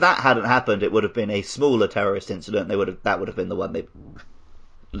if that hadn't happened, it would have been a smaller terrorist incident. That would have been the one they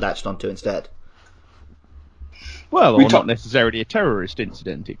latched onto instead. Well, or not necessarily a terrorist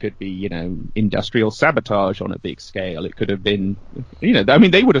incident. It could be, industrial sabotage on a big scale. It could have been,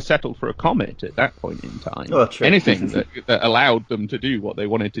 they would have settled for a comet at that point in time. Oh, true. Anything that allowed them to do what they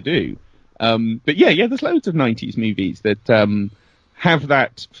wanted to do. But yeah, there's loads of 90s movies that have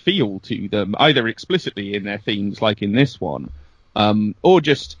that feel to them, either explicitly in their themes, like in this one, or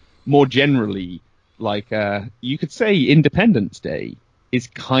just more generally, like you could say Independence Day is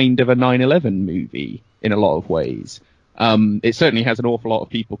kind of a 9/11 movie in a lot of ways. It certainly has an awful lot of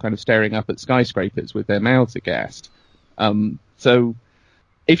people kind of staring up at skyscrapers with their mouths aghast. So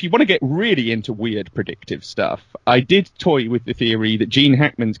if you want to get really into weird predictive stuff, I did toy with the theory that Gene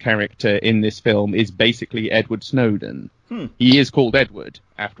Hackman's character in this film is basically Edward Snowden. He is called Edward,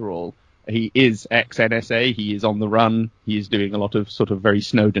 after all. He is ex-NSA, he is on the run, he is doing a lot of sort of very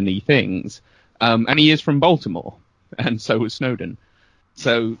Snowden-y things. And he is from Baltimore, and so is Snowden.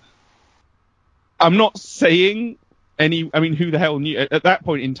 So I'm not saying who the hell knew? At that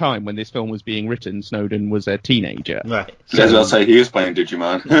point in time, when this film was being written, Snowden was a teenager. Right. As well say he was playing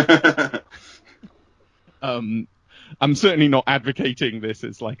Digimon. I'm certainly not advocating this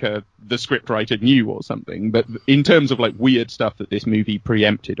as like the scriptwriter knew or something, but in terms of like weird stuff that this movie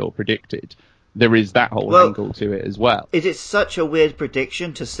preempted or predicted, there is that whole angle to it as well. Is it such a weird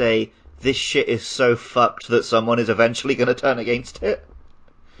prediction to say this shit is so fucked that someone is eventually going to turn against it?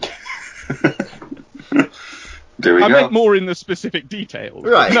 There we I go. meant more in the specific details.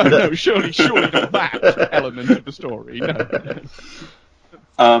 Right. No, surely not that element of the story. No.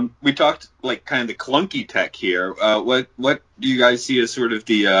 We talked like kind of the clunky tech here. What do you guys see as sort of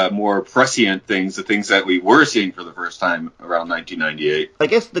the more prescient things, the things that we were seeing for the first time around 1998? I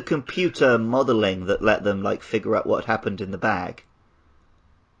guess the computer modelling that let them like figure out what happened in the bag.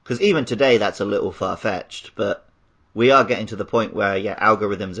 Because even today that's a little far-fetched, but we are getting to the point where,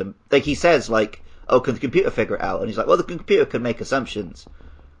 algorithms are... Like he says, like, oh, can the computer figure it out? And he's like, well, the computer can make assumptions.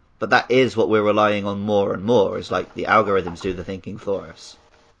 But that is what we're relying on more and more, is like the algorithms do the thinking for us.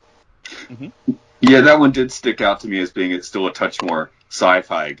 Mm-hmm. Yeah, that one did stick out to me as being still a touch more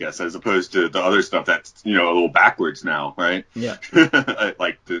sci-fi, I guess, as opposed to the other stuff that's, a little backwards now, right? Yeah.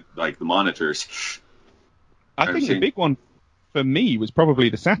 like the monitors. I think the big one for me was probably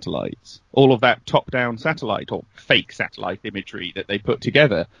the satellites. All of that top-down satellite or fake satellite imagery that they put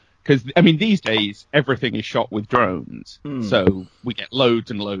together. Because, these days, everything is shot with drones. So we get loads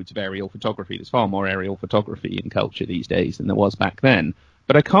and loads of aerial photography. There's far more aerial photography in culture these days than there was back then.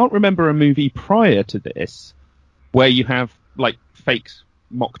 But I can't remember a movie prior to this where you have, like, fake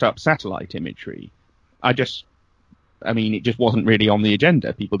mocked-up satellite imagery. It just wasn't really on the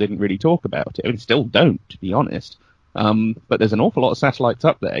agenda. People didn't really talk about it. And still don't, to be honest. But there's an awful lot of satellites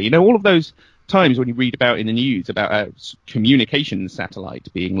up there. All of those times when you read about in the news about a communications satellite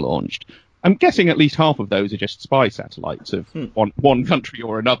being launched, I'm guessing at least half of those are just spy satellites of one country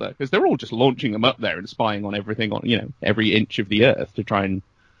or another, because they're all just launching them up there and spying on everything on, every inch of the earth to try and...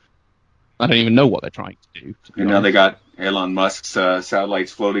 I don't even know what they're trying to do. Now they got Elon Musk's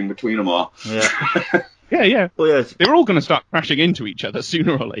satellites floating between them all. Yeah. Yeah. Well, yeah. They're all going to start crashing into each other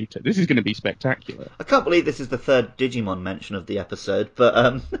sooner or later. This is going to be spectacular. I can't believe this is the third Digimon mention of the episode,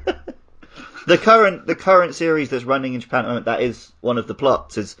 but the current series that's running in Japan at the moment, that is one of the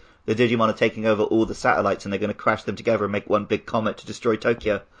plots, is the Digimon are taking over all the satellites and they're going to crash them together and make one big comet to destroy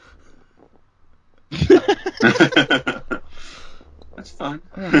Tokyo. That's fun.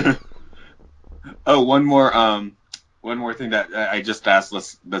 Oh, one more thing that I just asked.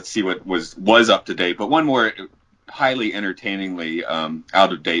 Let's see what was up to date. But one more highly entertainingly out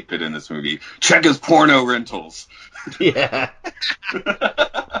of date bit in this movie. Check his porno rentals. Yeah.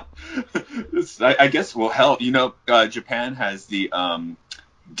 I guess. Well, hell, Japan has the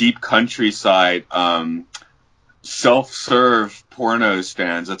deep countryside self-serve porno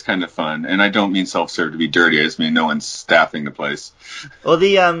stands. That's kind of fun. And I don't mean self-serve to be dirty. I just mean no one's staffing the place. Well,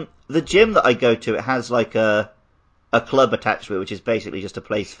 the gym that I go to, it has like a a club attached to it, which is basically just a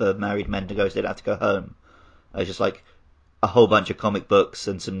place for married men to go so they don't have to go home. It's just like a whole bunch of comic books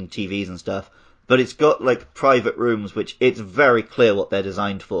and some TVs and stuff. But it's got like private rooms, which it's very clear what they're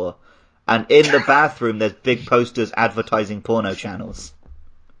designed for. And in the bathroom, there's big posters advertising porno channels.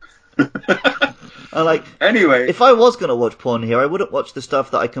 And like, Anyway, if I was going to watch porn here, I wouldn't watch the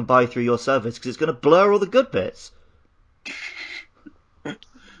stuff that I can buy through your service because it's going to blur all the good bits.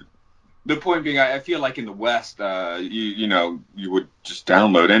 the point being, I feel like in the West, you would just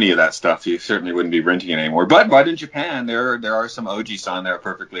download any of that stuff. You certainly wouldn't be renting it anymore. But in Japan, there are some OGs on there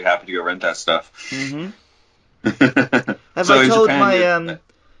perfectly happy to go rent that stuff. Mm-hmm. Have So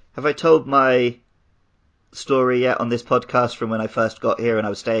I told my story yet on this podcast from when I first got here and I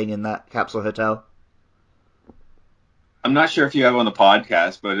was staying in that capsule hotel? I'm not sure if you have on the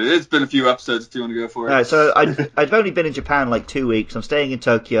podcast, but it's been a few episodes if you want to go for it. All right, so I've only been in Japan like 2 weeks. I'm staying in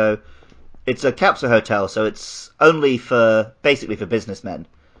Tokyo. It's a capsule hotel, so it's only basically for businessmen,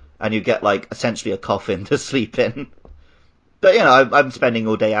 and you get like essentially a coffin to sleep in. But I'm spending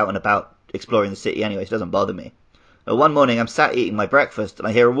all day out and about exploring the city anyway, so it doesn't bother me. But one morning I'm sat eating my breakfast and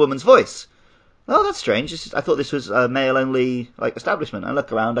I hear a woman's voice. Oh, that's strange. I thought this was a male-only like establishment. I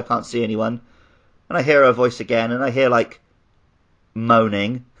look around, I can't see anyone. And I hear her voice again, and I hear, like,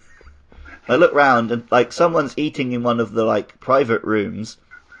 moaning. I look round, and, like, someone's eating in one of the, like, private rooms.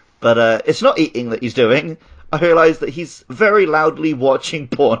 But it's not eating that he's doing. I realise that he's very loudly watching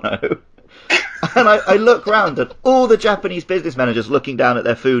porno. And I look round, and all the Japanese businessmen are just looking down at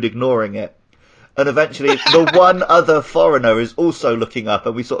their food, ignoring it. And eventually, the one other foreigner is also looking up,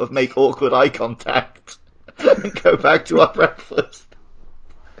 and we sort of make awkward eye contact and go back to our breakfast.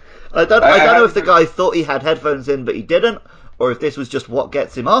 I don't know if the guy thought he had headphones in, but he didn't, or if this was just what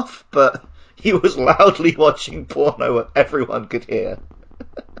gets him off, but he was loudly watching porno and everyone could hear.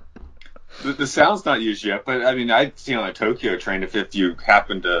 The sound's not used yet, but I mean, I've seen on a Tokyo train if you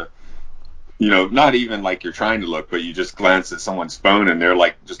happen to, not even like you're trying to look, but you just glance at someone's phone and they're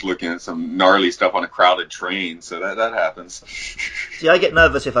like just looking at some gnarly stuff on a crowded train, so that happens. See, I get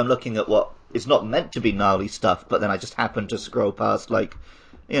nervous if I'm looking at what is not meant to be gnarly stuff, but then I just happen to scroll past, like,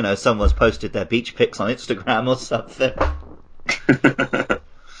 someone's posted their beach pics on Instagram or something.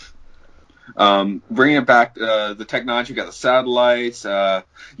 Bringing it back, the technology, got the satellites. I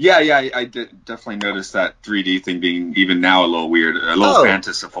definitely noticed that 3D thing being even now a little weird, a little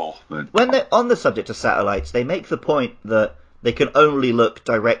fanciful. But when they're on the subject of satellites, they make the point that they can only look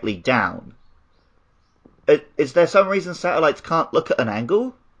directly down. Is there some reason satellites can't look at an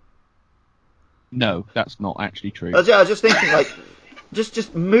angle? No, that's not actually true. I was just thinking, like,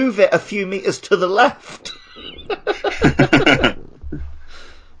 just move it a few meters to the left.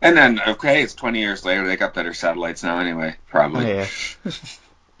 And then, okay, it's 20 years later, they got better satellites now anyway, probably. Oh, yeah.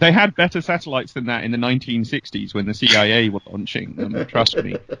 They had better satellites than that in the 1960s when the CIA were launching them, trust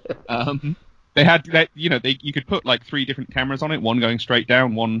me. They had, you could put like 3 different cameras on it, one going straight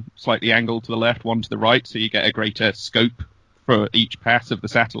down, one slightly angled to the left, one to the right, so you get a greater scope for each pass of the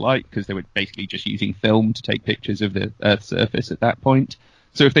satellite, because they were basically just using film to take pictures of the Earth's surface at that point.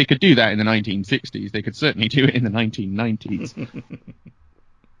 So if they could do that in the 1960s, they could certainly do it in the 1990s.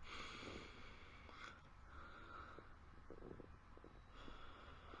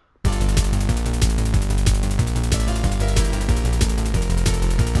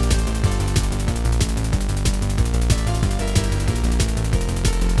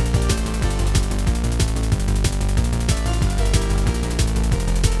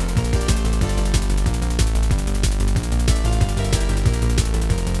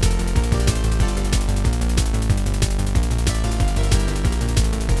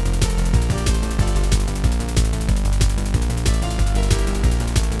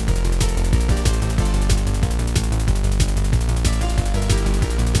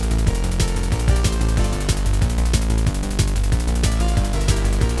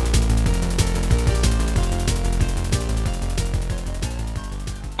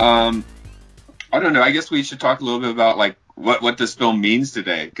 I don't know. I guess we should talk a little bit about like what this film means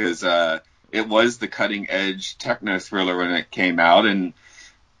today, because it was the cutting edge techno thriller when it came out, and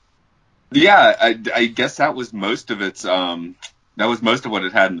yeah, I guess that was most of its that was most of what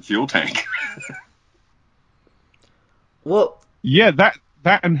it had in the fuel tank. Well, yeah, that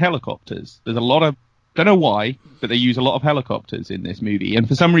and helicopters. There's a lot of, don't know why, but they use a lot of helicopters in this movie, and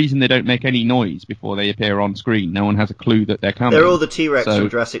for some reason they don't make any noise before they appear on screen. No one has a clue that they're coming. They're all the T-Rex from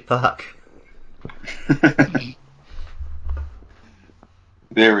Jurassic Park.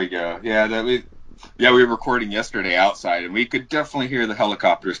 There we go. Yeah, we were recording yesterday outside, and we could definitely hear the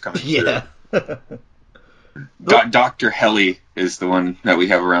helicopters coming through. Dr. Heli is the one that we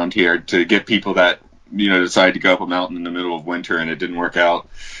have around here to get people that decided to go up a mountain in the middle of winter and it didn't work out.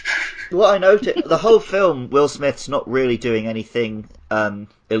 What I noticed, the whole film, Will Smith's not really doing anything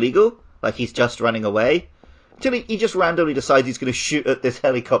illegal. Like, he's just running away. Until he just randomly decides he's going to shoot at this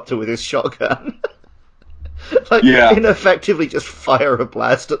helicopter with his shotgun. Ineffectively just fire a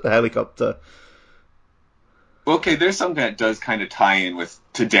blast at the helicopter. Okay, there's something that does kind of tie in with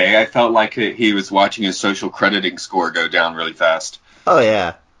today. I felt like he was watching his social crediting score go down really fast. Oh,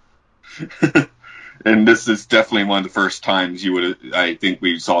 yeah. And this is definitely one of the first times I think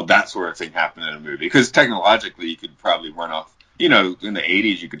we saw that sort of thing happen in a movie. Because technologically, you could probably run off, in the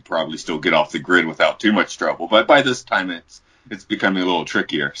 80s, you could probably still get off the grid without too much trouble. But by this time, it's becoming a little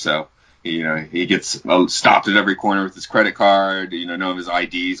trickier. So, he gets stopped at every corner with his credit card. None of his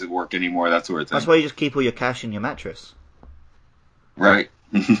IDs work anymore, that sort of thing. That's why you just keep all your cash in your mattress. Right.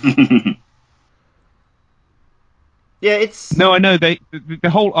 Yeah, it's... No, I know. The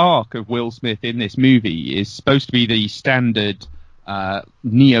whole arc of Will Smith in this movie is supposed to be the standard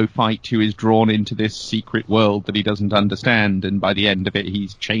neophyte who is drawn into this secret world that he doesn't understand, and by the end of it,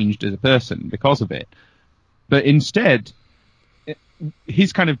 he's changed as a person because of it. But instead,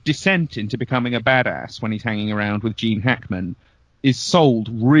 his kind of descent into becoming a badass when he's hanging around with Gene Hackman is sold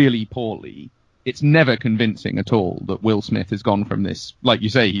really poorly. It's never convincing at all that Will Smith has gone from this, like you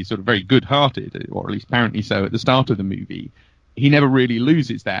say, he's sort of very good-hearted, or at least apparently so at the start of the movie. He never really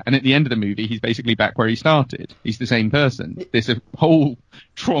loses that. And at the end of the movie, he's basically back where he started. He's the same person. This whole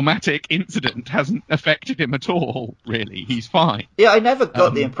traumatic incident hasn't affected him at all, really. He's fine. Yeah, I never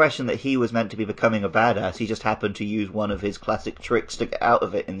got the impression that he was meant to be becoming a badass. He just happened to use one of his classic tricks to get out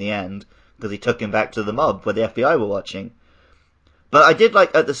of it in the end, because he took him back to the mob where the FBI were watching. But I did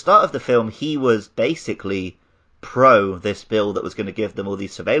like, at the start of the film, he was basically pro this bill that was going to give them all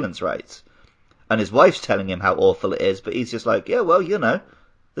these surveillance rights. And his wife's telling him how awful it is, but he's just like, yeah, well,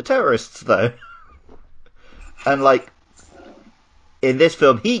 the terrorists, though. And, in this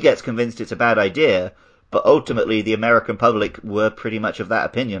film, he gets convinced it's a bad idea, but ultimately the American public were pretty much of that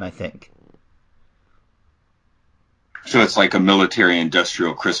opinion, I think. So it's like a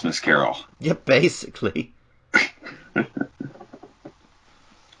military-industrial Christmas Carol. Yeah, basically.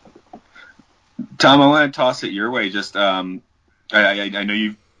 Tom, I want to toss it your way. Just, I know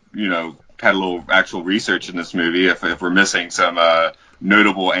you've, had a little actual research in this movie. If we're missing some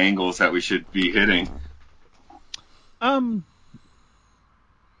notable angles that we should be hitting.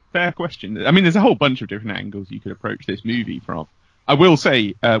 Fair question. I mean, there's a whole bunch of different angles you could approach this movie from. I will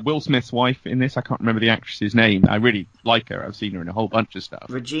say, Will Smith's wife in this, I can't remember the actress's name. I really like her. I've seen her in a whole bunch of stuff.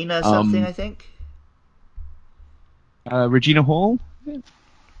 Regina something, I think. Regina Hall?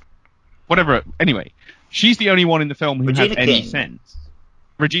 Whatever. Anyway, she's the only one in the film who has any sense.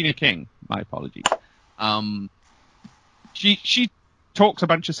 Regina King. My apologies. She talks a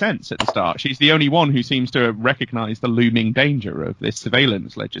bunch of sense at the start. She's the only one who seems to recognize the looming danger of this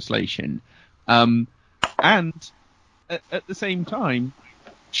surveillance legislation. And at the same time,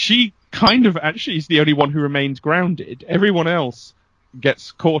 she kind of actually is the only one who remains grounded. Everyone else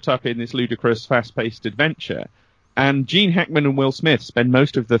gets caught up in this ludicrous, fast-paced adventure. And Gene Hackman and Will Smith spend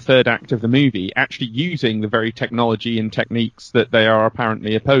most of the third act of the movie actually using the very technology and techniques that they are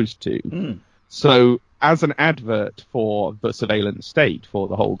apparently opposed to. Mm. So, as an advert for the surveillance state, for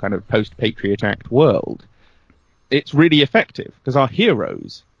the whole kind of post-Patriot Act world, it's really effective, because our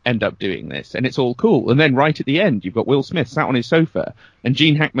heroes end up doing this, and it's all cool. And then right at the end, you've got Will Smith sat on his sofa, and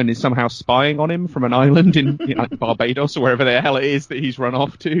Gene Hackman is somehow spying on him from an island in Barbados, or wherever the hell it is that he's run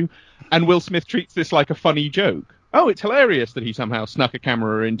off to, and Will Smith treats this like a funny joke. Oh, it's hilarious that he somehow snuck a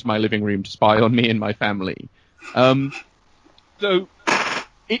camera into my living room to spy on me and my family. So,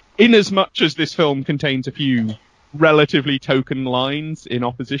 in as much as this film contains a few relatively token lines in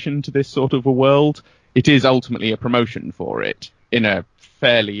opposition to this sort of a world, it is ultimately a promotion for it in a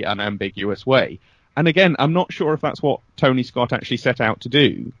fairly unambiguous way. And again, I'm not sure if that's what Tony Scott actually set out to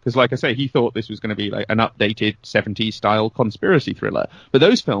do, because like I say, he thought this was going to be like an updated 70s style conspiracy thriller. But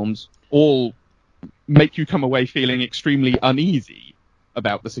those films all make you come away feeling extremely uneasy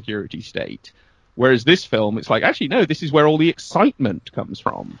about the security state. Whereas this film, it's like, actually, no, this is where all the excitement comes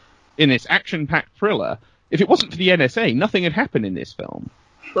from. In this action-packed thriller, if it wasn't for the NSA, nothing had happened in this film.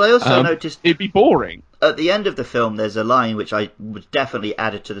 Well, I also noticed... It'd be boring. At the end of the film, there's a line which I was definitely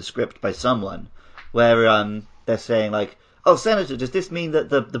added to the script by someone, where they're saying, like, oh, Senator, does this mean that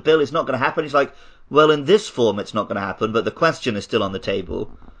the bill is not going to happen? He's like, well, in this form it's not going to happen, but the question is still on the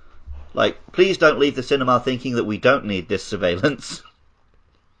table. Like, please don't leave the cinema thinking that we don't need this surveillance.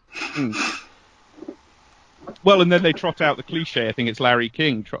 Well, and then they trot out the cliche. I think it's Larry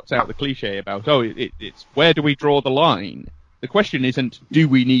King trots out the cliche about, it's where do we draw the line? The question isn't, do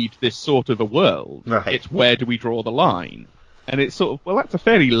we need this sort of a world? Right. It's where do we draw the line? And it's sort of, well, that's a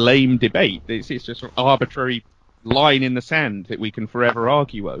fairly lame debate. It's just an arbitrary line in the sand that we can forever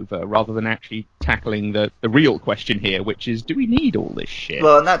argue over, rather than actually tackling the real question here, which is, do we need all this shit?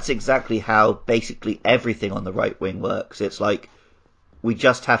 Well, and that's exactly how basically everything on the right wing works. It's like, we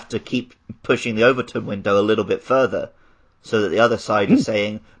just have to keep pushing the Overton window a little bit further, so that the other side is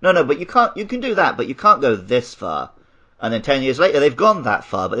saying, no, but you can do that, but you can't go this far. And then 10 years later, they've gone that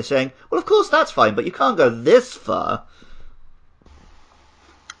far, but they're saying, well, of course that's fine, but you can't go this far.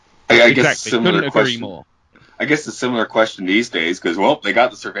 I guess similar Couldn't question. agree more. I guess the similar question these days, because, well, they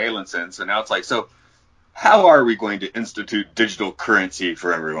got the surveillance in, so now it's like, so how are we going to institute digital currency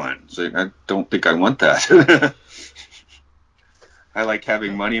for everyone? So I don't think I want that. I like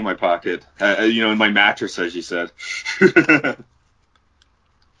having money in my pocket, in my mattress, as you said.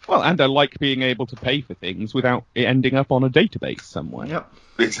 Well, and I like being able to pay for things without it ending up on a database somewhere. Yep.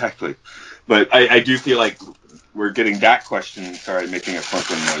 Exactly. But I do feel like we're getting that question. Sorry, making a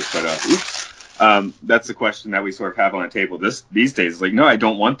crunkling noise, but that's the question that we sort of have on the table these days. It's like, no, I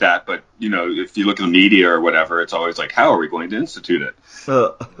don't want that. But, if you look at the media or whatever, it's always like, how are we going to institute it?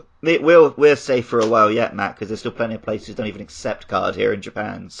 We're safe for a while yet, Matt, because there's still plenty of places that don't even accept card here in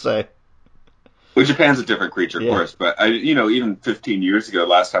Japan. So, well, Japan's a different creature, of course. But even 15 years ago,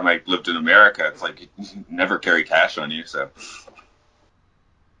 last time I lived in America, it's like you never carry cash on you. So,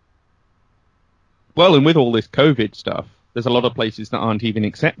 well, and with all this COVID stuff, there's a lot of places that aren't even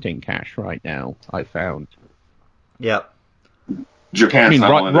accepting cash right now, I've found. Yeah. Japan's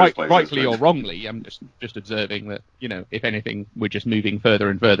not one of those places. Rightly or wrongly, I'm just observing that, if anything, we're just moving further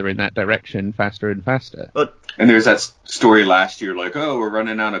and further in that direction, faster and faster. And there's that story last year, like, oh, we're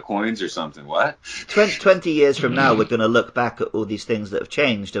running out of coins or something. What? 20 years from now, we're going to look back at all these things that have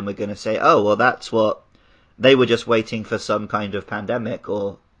changed, and we're going to say, oh, well, that's what... They were just waiting for some kind of pandemic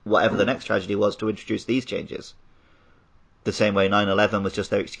or whatever the next tragedy was to introduce these changes. The same way 9/11 was just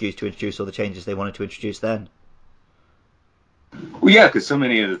their excuse to introduce all the changes they wanted to introduce then. Well, yeah, because so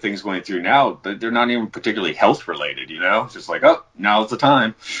many of the things going through now, they're not even particularly health related, It's just like, oh, now's the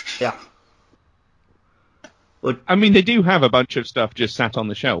time. Yeah. Well, I mean, they do have a bunch of stuff just sat on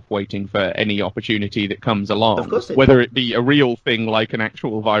the shelf waiting for any opportunity that comes along. Of course they whether do. It be a real thing like an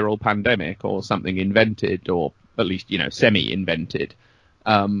actual viral pandemic or something invented or at least, semi-invented.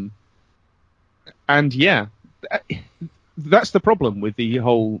 And yeah, that's the problem with the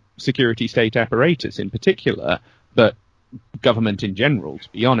whole security state apparatus in particular, but government in general, to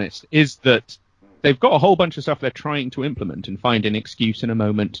be honest, is that they've got a whole bunch of stuff they're trying to implement and find an excuse and a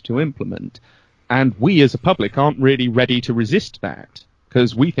moment to implement. And we as a public aren't really ready to resist that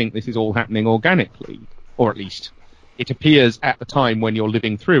because we think this is all happening organically, or at least it appears at the time when you're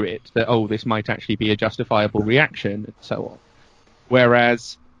living through it that, oh, this might actually be a justifiable reaction and so on.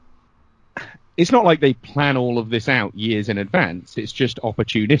 Whereas it's not like they plan all of this out years in advance. It's just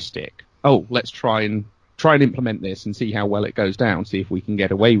opportunistic. Oh, let's try and implement this and see how well it goes down, see if we can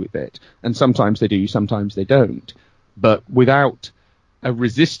get away with it. And sometimes they do, sometimes they don't. But without a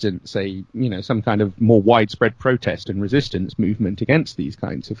resistance, some kind of more widespread protest and resistance movement against these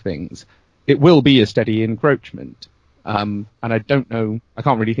kinds of things, it will be a steady encroachment. And I don't know, I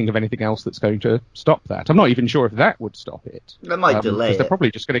can't really think of anything else that's going to stop that. I'm not even sure if that would stop it. That might delay it. Because they're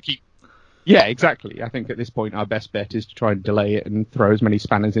probably just going to keep... Yeah, exactly. I think at this point our best bet is to try and delay it and throw as many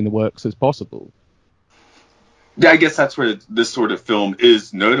spanners in the works as possible. Yeah, I guess that's where this sort of film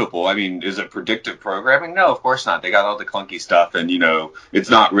is notable. I mean, is it predictive programming? No, of course not. They got all the clunky stuff, and it's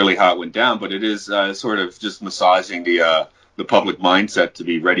not really how it went down, but it is sort of just massaging the public mindset to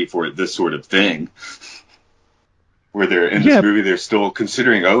be ready for this sort of thing. Where they're in this movie, they're still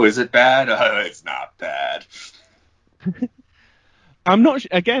considering, oh, is it bad? It's not bad. I'm not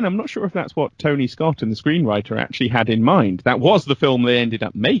sure if that's what Tony Scott and the screenwriter actually had in mind. That was the film they ended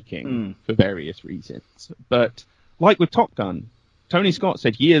up making for various reasons. But like with Top Gun, Tony Scott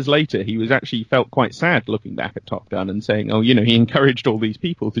said years later he was actually felt quite sad looking back at Top Gun and saying, oh, he encouraged all these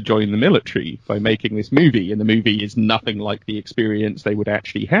people to join the military by making this movie, and the movie is nothing like the experience they would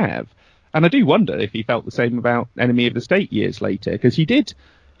actually have. And I do wonder if he felt the same about Enemy of the State years later, because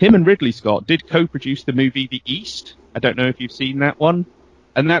him and Ridley Scott did co-produce the movie The East. I don't know if you've seen that one.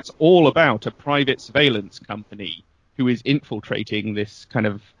 And that's all about a private surveillance company who is infiltrating this kind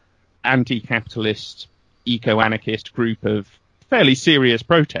of anti-capitalist, eco-anarchist group of fairly serious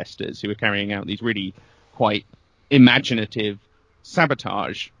protesters who are carrying out these really quite imaginative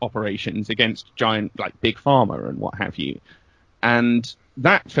sabotage operations against giant, like Big Pharma and what have you. And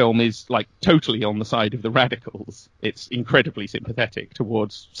that film is like totally on the side of the radicals. It's incredibly sympathetic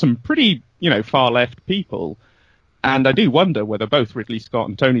towards some pretty, far left people. And I do wonder whether both Ridley Scott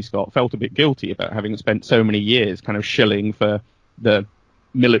and Tony Scott felt a bit guilty about having spent so many years kind of shilling for the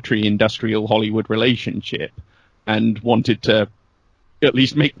military-industrial Hollywood relationship and wanted to at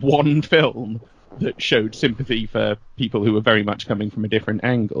least make one film that showed sympathy for people who were very much coming from a different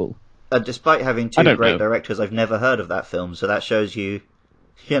angle. Despite having two great directors, I've never heard of that film, so that shows you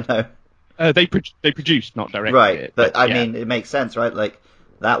know... They produced, not directed right, it. But I mean, it makes sense, right? Like,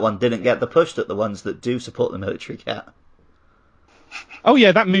 that one didn't get the push that the ones that do support the military get. Oh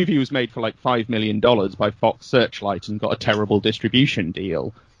yeah, that movie was made for like $5 million by Fox Searchlight and got a terrible distribution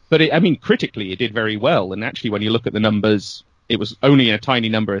deal. But critically, it did very well. And actually, when you look at the numbers, it was only in a tiny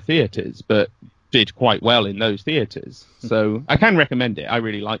number of theatres, but did quite well in those theatres. So I can recommend it. I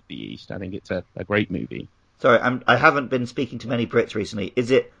really like The East. I think it's a great movie. Sorry, I haven't been speaking to many Brits recently. Is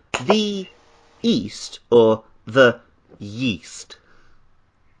it The East or The Yeast?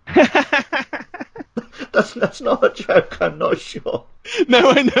 That's not a joke, I'm not sure. No,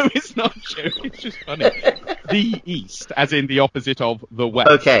 I know it's not a joke, it's just funny. The East, as in the opposite of the West.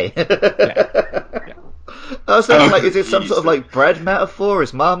 Okay. Yeah. I was thinking, like, is it some sort of, like, bread metaphor?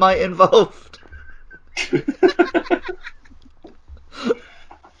 Is Marmite involved?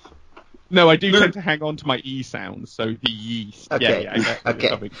 No, I do tend to hang on to my E sounds, so The Yeast. Okay. Yeah,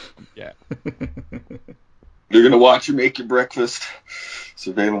 okay. Yeah. You're going to watch and make your breakfast.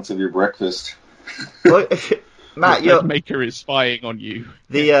 Surveillance of your breakfast. Well, Matt, your maker is spying on you.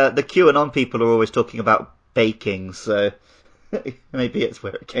 The QAnon people are always talking about baking, so maybe it's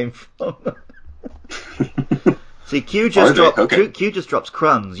where it came from. See, Q just drops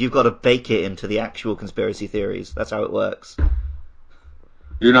crumbs. You've got to bake it into the actual conspiracy theories. That's how it works.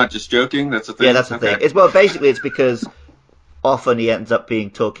 You're not just joking? That's a thing? Yeah, that's the thing. Basically, it's because often he ends up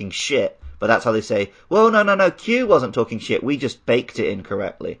talking shit, but that's how they say, well, no, Q wasn't talking shit. We just baked it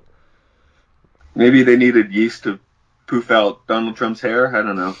incorrectly. Maybe they needed yeast to poof out Donald Trump's hair? I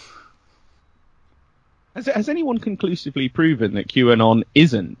don't know. Has anyone conclusively proven that QAnon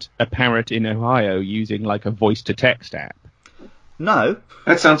isn't a parrot in Ohio using like a voice-to-text app? No.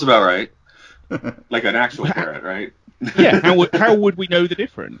 That sounds about right. Like an actual parrot, right? Yeah, how would we know the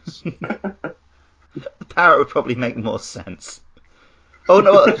difference? The parrot would probably make more sense. Oh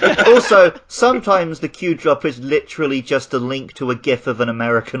no, also, sometimes the Q drop is literally just a link to a GIF of an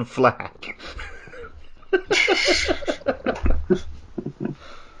American flag.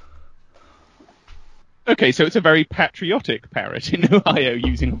 Okay, so it's a very patriotic parrot in Ohio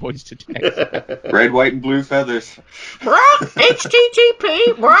using voice-to-text. Red, white, and blue feathers. Brock,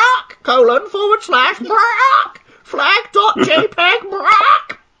 http, Brock, // Brock, flag.jpg,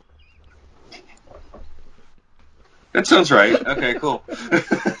 Brock. That sounds right. Okay, cool.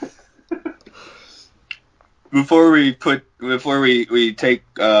 Before we take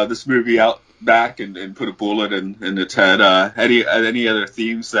this movie out back and put a bullet in its head, any other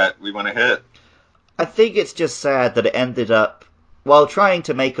themes that we want to hit? I think it's just sad that it ended up, while trying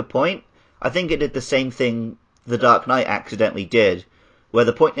to make a point, I think it did the same thing The Dark Knight accidentally did, where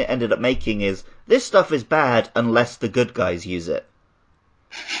the point it ended up making is, this stuff is bad unless the good guys use it.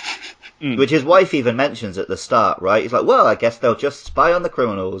 Which his wife even mentions at the start, right? He's like, well, I guess they'll just spy on the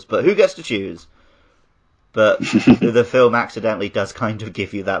criminals, but who gets to choose? But the film accidentally does kind of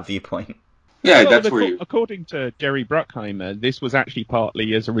give you that viewpoint. Yeah, that's where you... According to Jerry Bruckheimer, this was actually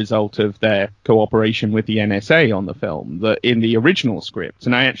partly as a result of their cooperation with the NSA on the film. That in the original script,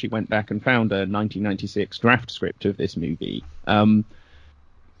 and I actually went back and found a 1996 draft script of this movie, and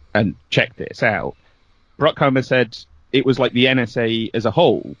checked this out. Bruckheimer said it was like the NSA as a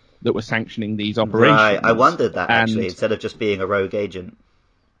whole that was sanctioning these operations. Right, I wondered that, actually, instead of just being a rogue agent.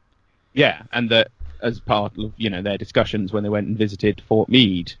 Yeah, and that as part of, their discussions when they went and visited Fort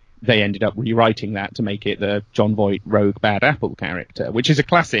Meade, they ended up rewriting that to make it the John Voight rogue Bad Apple character, which is a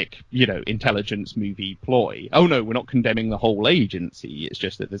classic, intelligence movie ploy. Oh no, we're not condemning the whole agency, it's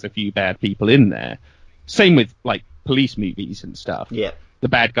just that there's a few bad people in there. Same with, like, police movies and stuff. Yeah. The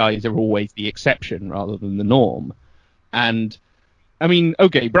bad guys are always the exception rather than the norm. And,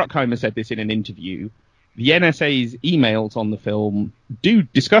 okay, Bruckheimer said this in an interview. The NSA's emails on the film do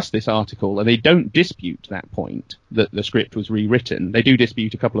discuss this article, and they don't dispute that point, that the script was rewritten. They do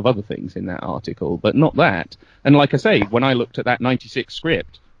dispute a couple of other things in that article, but not that. And like I say, when I looked at that 96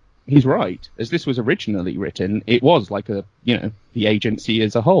 script, he's right. As this was originally written, it was like the agency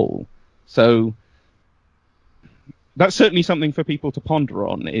as a whole. So that's certainly something for people to ponder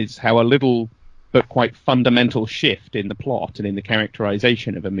on, is how a little but quite fundamental shift in the plot and in the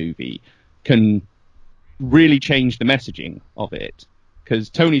characterization of a movie can really change the messaging of it. Because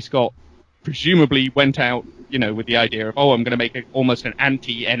Tony Scott presumably went out, with the idea of, I'm going to make almost an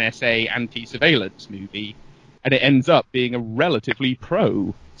anti-NSA, anti-surveillance movie. and it ends up being a relatively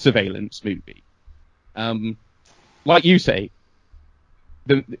pro-surveillance movie. Like you say,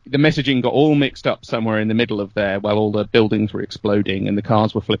 the messaging got all mixed up somewhere in the middle of there while all the buildings were exploding and the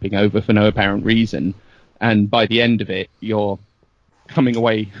cars were flipping over for no apparent reason. And by the end of it, you're coming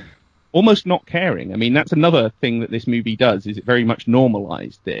away almost not caring. I mean, that's another thing that this movie does, is it very much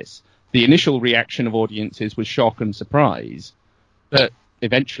normalized this. The initial reaction of audiences was shock and surprise, but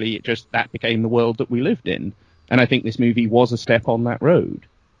eventually that became the world that we lived in. And I think this movie was a step on that road.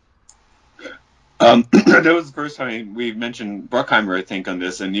 That was the first time we mentioned Bruckheimer, I think, on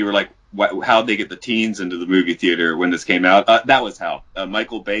this, and you were like, how'd they get the teens into the movie theater when this came out? That was how.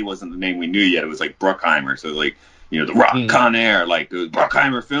 Michael Bay wasn't the name we knew yet. It was like Bruckheimer. So, like, The Rock, Con Air, like,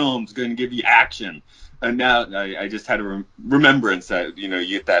 Bruckheimer Films going to give you action. And now I just had a remembrance that, you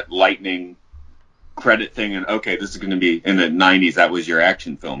get that lightning credit thing, and okay, this is going to be in the 90s. That was your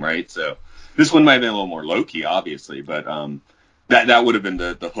action film, right? So this one might have been a little more low-key, obviously, but that would have been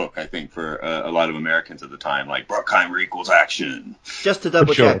the hook, I think, for a lot of Americans at the time, like Bruckheimer equals action. Just to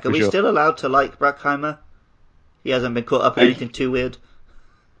double check, are we still allowed to like Bruckheimer? He hasn't been caught up in anything too weird?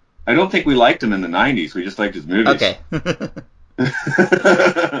 I don't think we liked him in the 90s. We just liked his movies. Okay.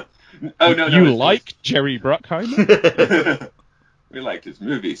 Oh, no, you like Jerry Bruckheimer? We liked his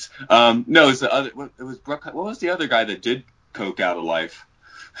movies. No, it was the other. It was Bruckheimer. What was the other guy that did coke out of life?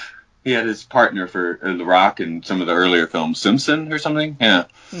 He had his partner for The Rock in some of the earlier films, Simpson or something. Yeah,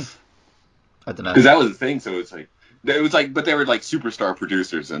 I don't know. Because that was the thing. So it was like, but they were like superstar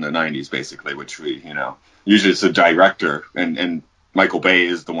producers in the 90s, basically, which we, usually it's a director, and Michael Bay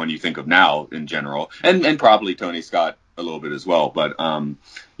is the one you think of now in general, and probably Tony Scott a little bit as well. But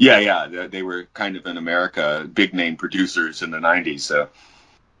they were kind of in America big name producers in the 90s. So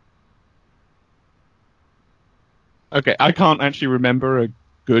okay, I can't actually remember a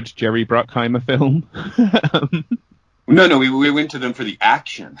good Jerry Bruckheimer film. No, we went to them for the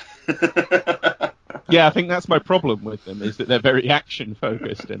action. Yeah, I think that's my problem with them, is that they're very action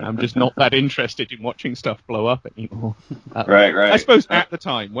focused, and I'm just not that interested in watching stuff blow up anymore. Right. I suppose at the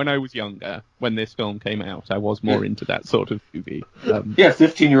time, when I was younger, when this film came out, I was more into that sort of movie.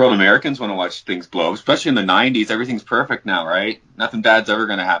 15-year-old Americans want to watch things blow up, especially in the 90s. Everything's perfect now, right? Nothing bad's ever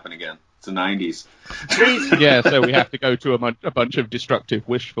going to happen again. It's the 90s. Yeah, so we have to go to a bunch of destructive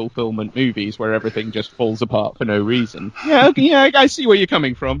wish fulfillment movies where everything just falls apart for no reason. Yeah, I see where you're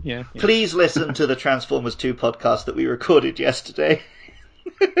coming from. Yeah. Please listen to the Transformers 2 podcast that we recorded yesterday.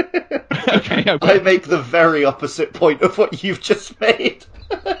 Okay. I make the very opposite point of what you've just made.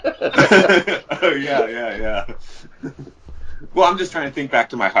 Oh, yeah. Well, I'm just trying to think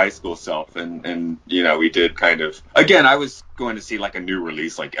back to my high school self, and we did kind of... Again, I was going to see, like, a new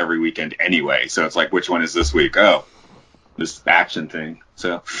release, like, every weekend anyway, so it's like, which one is this week? Oh, this action thing,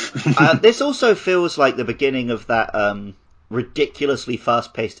 so... This also feels like the beginning of that ridiculously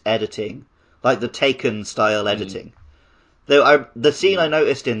fast-paced editing, like the Taken-style editing. Though the scene I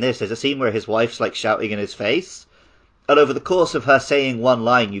noticed in this is a scene where his wife's, like, shouting in his face, and over the course of her saying one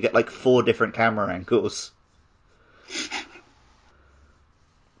line, you get, like, 4 different camera angles.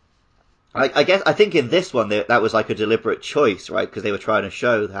 I think in this one that was like a deliberate choice, right? Because they were trying to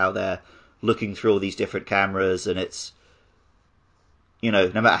show how they're looking through all these different cameras, and it's, no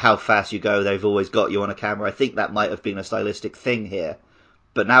matter how fast you go, they've always got you on a camera. I think that might have been a stylistic thing here,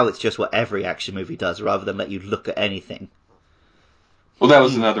 but now it's just what every action movie does, rather than let you look at anything. Well, that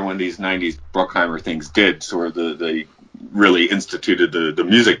was another one of these 90s Bruckheimer things did, sort of they really instituted the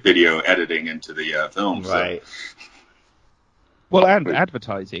music video editing into the film. Right. So. Well, and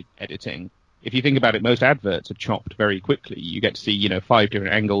advertising editing. If you think about it, most adverts are chopped very quickly. You get to see, 5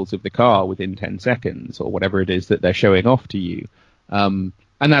 different angles of the car within 10 seconds, or whatever it is that they're showing off to you. And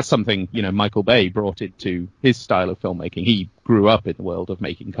that's something, Michael Bay brought into his style of filmmaking. He grew up in the world of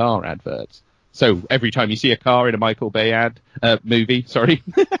making car adverts. So every time you see a car in a Michael Bay movie,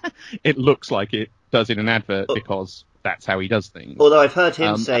 it looks like it does in an advert because that's how he does things. Although I've heard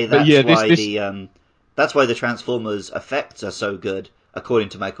him say that's why the Transformers effects are so good, according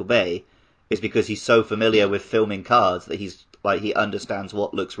to Michael Bay, is because he's so familiar with filming cars that he understands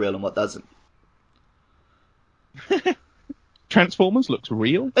what looks real and what doesn't. Transformers looks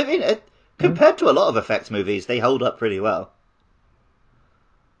real? I mean, compared to a lot of effects movies, they hold up pretty well.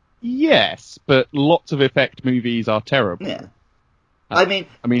 Yes, but lots of effect movies are terrible. Yeah. I mean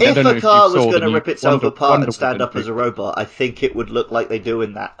if a car was going to rip itself apart and stand up as a robot, I think it would look like they do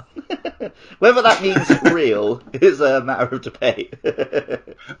in that. Whether that means real is a matter of debate.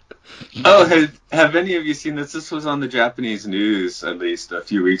 Oh, have any of you seen this? This was on the Japanese news, at least a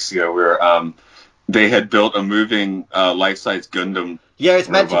few weeks ago, where they had built a moving life-size Gundam. Yeah, it's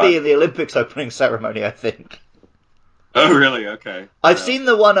meant to be in the Olympics opening ceremony, I think. Oh, really? Okay. I've Yeah. seen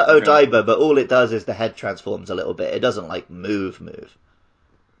the one at Okay. Odaiba, but all it does is the head transforms a little bit. It doesn't like move.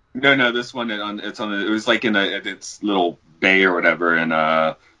 No, this one it was like in its little bay or whatever, and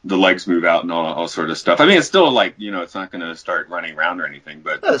the legs move out and all sort of stuff. I mean, it's still like it's not going to start running around or anything,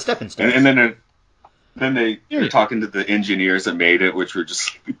 but No, it's stepping stones. and then they're talking to the engineers that made it, which were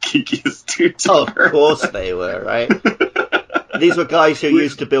just the geekiest dudes. Oh, ever. of course they were, right? These were guys who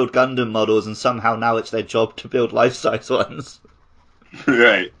used to build Gundam models, and somehow now it's their job to build life-size ones.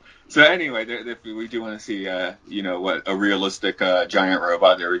 Right. So anyway, if we do want to see, what a realistic giant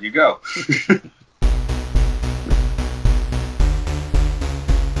robot, there you go.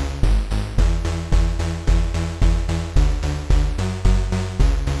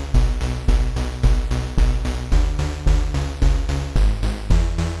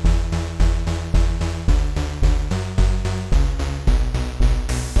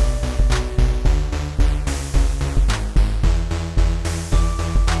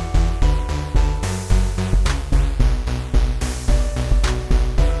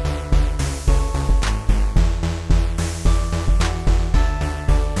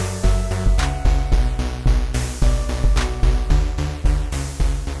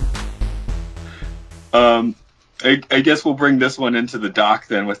 I guess we'll bring this one into the dock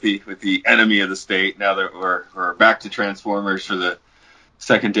then with the enemy of the state. Now that we're back to Transformers for the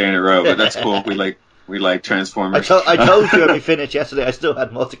second day in a row, but that's cool. We like Transformers. I told you when we finished yesterday, I still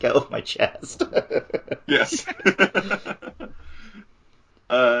had more to get off my chest. Yes.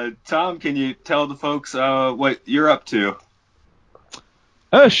 Tom, can you tell the folks what you're up to?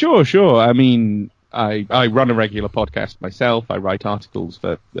 Sure. I mean, I run a regular podcast myself. I write articles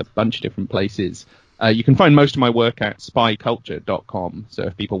for a bunch of different places. You can find most of my work at spyculture.com, so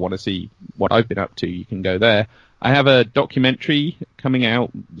if people want to see what I've been up to, you can go there. I have a documentary coming out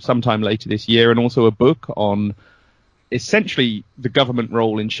sometime later this year, and also a book on essentially the government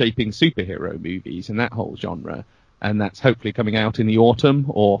role in shaping superhero movies and that whole genre, and that's hopefully coming out in the autumn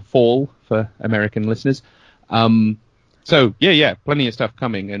or fall for American listeners. So, yeah, plenty of stuff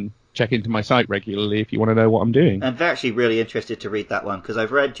coming, and check into my site regularly if you want to know what I'm doing. I'm actually really interested to read that one, because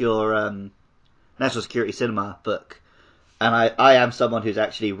I've read your National Security Cinema book, and I am someone who's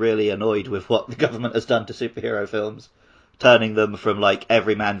actually really annoyed with what the government has done to superhero films, turning them from like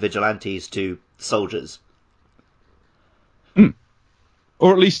everyman vigilantes to soldiers.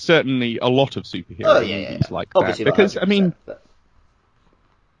 Or at least certainly a lot of superhero movies like Obviously that. Because, not 100%, I mean, but...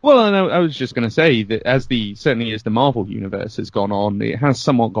 well, I was just going to say that certainly as the Marvel universe has gone on, it has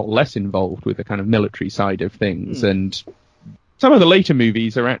somewhat got less involved with the kind of military side of things, and some of the later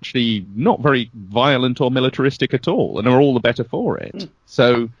movies are actually not very violent or militaristic at all, and are all the better for it.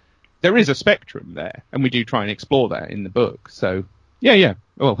 So there is a spectrum there, and we do try and explore that in the book. So, yeah.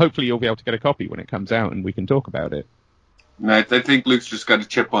 Well, hopefully you'll be able to get a copy when it comes out, and we can talk about it. And I think Luke's just got a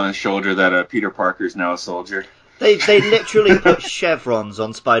chip on his shoulder that Peter Parker's now a soldier. They literally put chevrons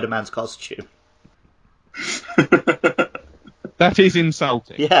on Spider-Man's costume. That is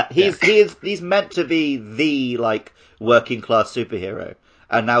insulting. Yeah, he's meant to be the like working class superhero,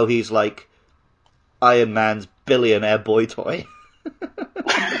 and now he's like Iron Man's billionaire boy toy.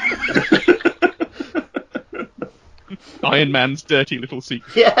 Iron Man's dirty little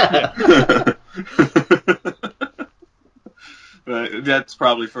secret. Yeah. That's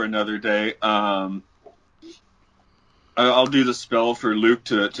probably for another day. I'll do the spell for Luke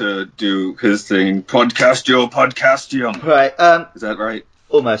to do his thing. Podcastium. Right. Is that right?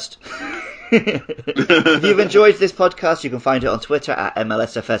 Almost. If you've enjoyed this podcast, you can find it on Twitter at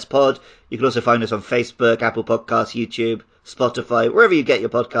MLSFSPod. You can also find us on Facebook, Apple Podcasts, YouTube, Spotify, wherever you get your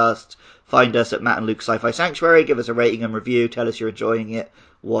podcasts. Find us at Matt and Luke's Sci-Fi Sanctuary. Give us a rating and review. Tell us you're enjoying it.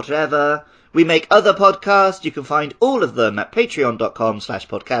 Whatever. We make other podcasts. You can find all of them at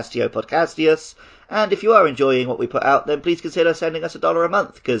patreon.com/podcastius. And if you are enjoying what we put out, then please consider sending us $1 a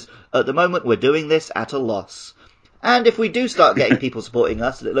month, because at the moment we're doing this at a loss. And if we do start getting people supporting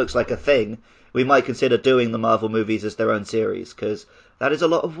us, and it looks like a thing, we might consider doing the Marvel movies as their own series, because that is a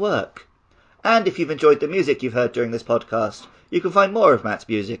lot of work. And if you've enjoyed the music you've heard during this podcast, you can find more of Matt's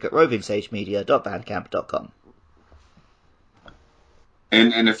music at rovingsagemedia.bandcamp.com.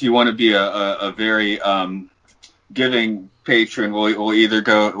 And if you want to be a very giving patron, we'll either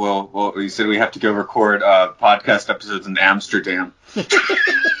go. Well, we said we have to go record podcast episodes in Amsterdam.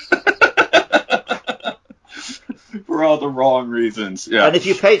 For all the wrong reasons. Yeah. And if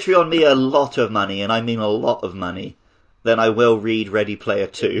you Patreon me a lot of money, and I mean a lot of money, then I will read Ready Player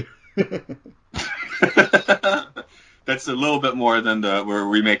 2. That's a little bit more than where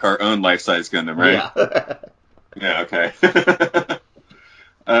we make our own life-size Gundam, right? Yeah. Yeah, okay.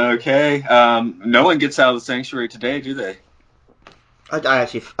 Okay. No one gets out of the sanctuary today, do they?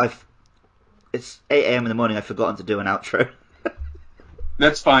 It's 8 a.m. in the morning. I've forgotten to do an outro.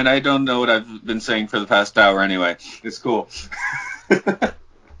 That's fine. I don't know what I've been saying for the past hour anyway. It's cool.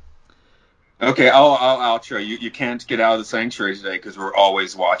 Okay, I'll outro. You can't get out of the sanctuary today because we're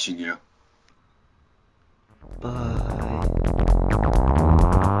always watching you. Bye.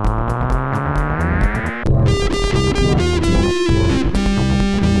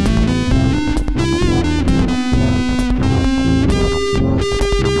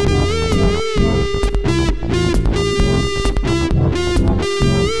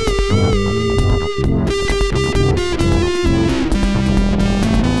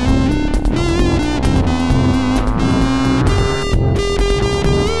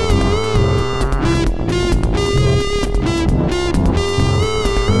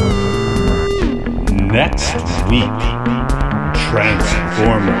 Next week,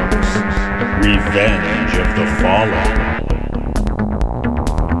 Transformers: Revenge of the Fallen.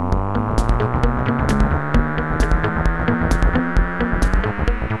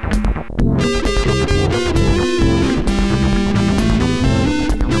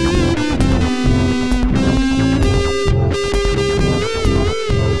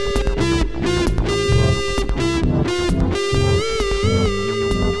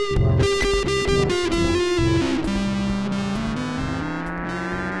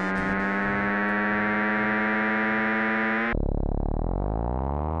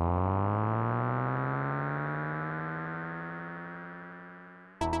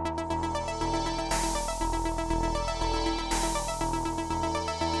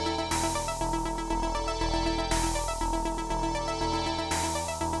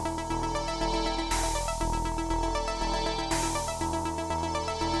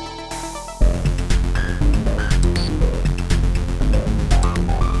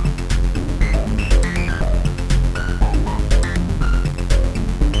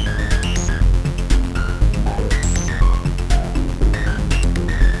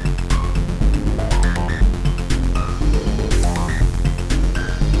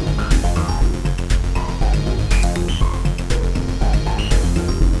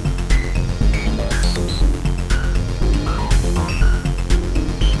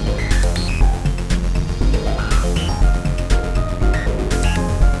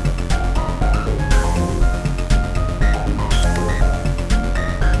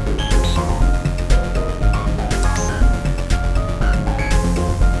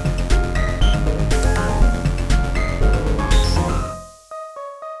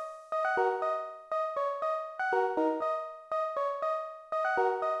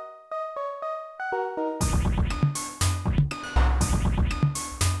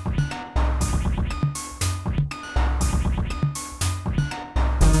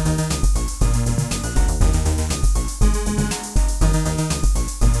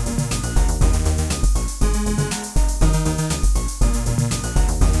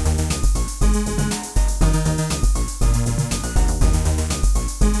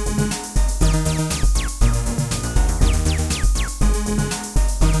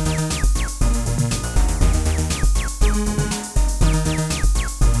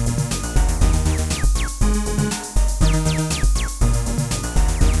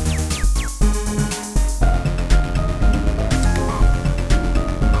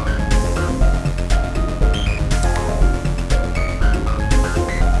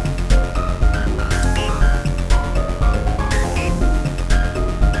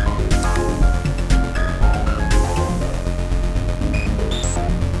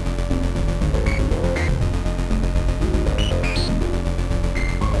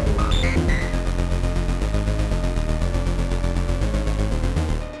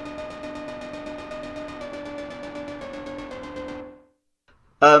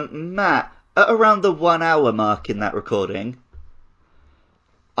 Matt, at around the 1 hour mark in that recording,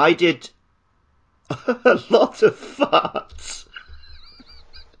 I did a lot of farts.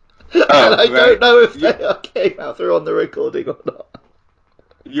 And I don't know if they came out through on the recording or not.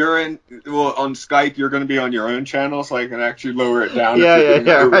 You're on Skype, you're going to be on your own channel, so I can actually lower it down.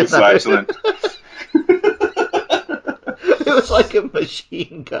 Yeah. Excellent. It was like a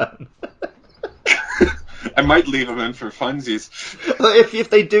machine gun. I might leave them in for funsies. If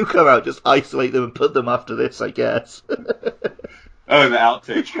they do come out, just isolate them and put them after this, I guess. Oh, the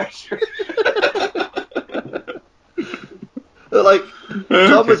outtake. Sure. Like,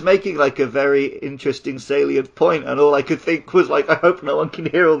 Tom was making like a very interesting, salient point, and all I could think was like, I hope no one can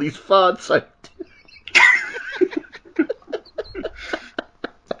hear all these farts.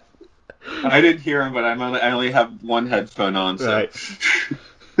 I didn't hear him, but I only have one headphone on, so. Right.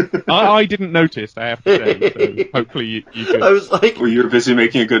 I didn't notice, I have to say, so hopefully you did. I was like, Well, you're busy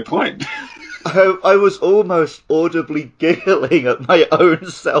making a good point. I was almost audibly giggling at my own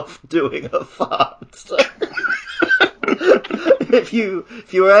self doing a fart. So if you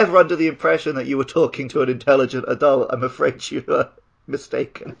were ever under the impression that you were talking to an intelligent adult, I'm afraid you were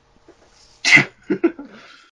mistaken.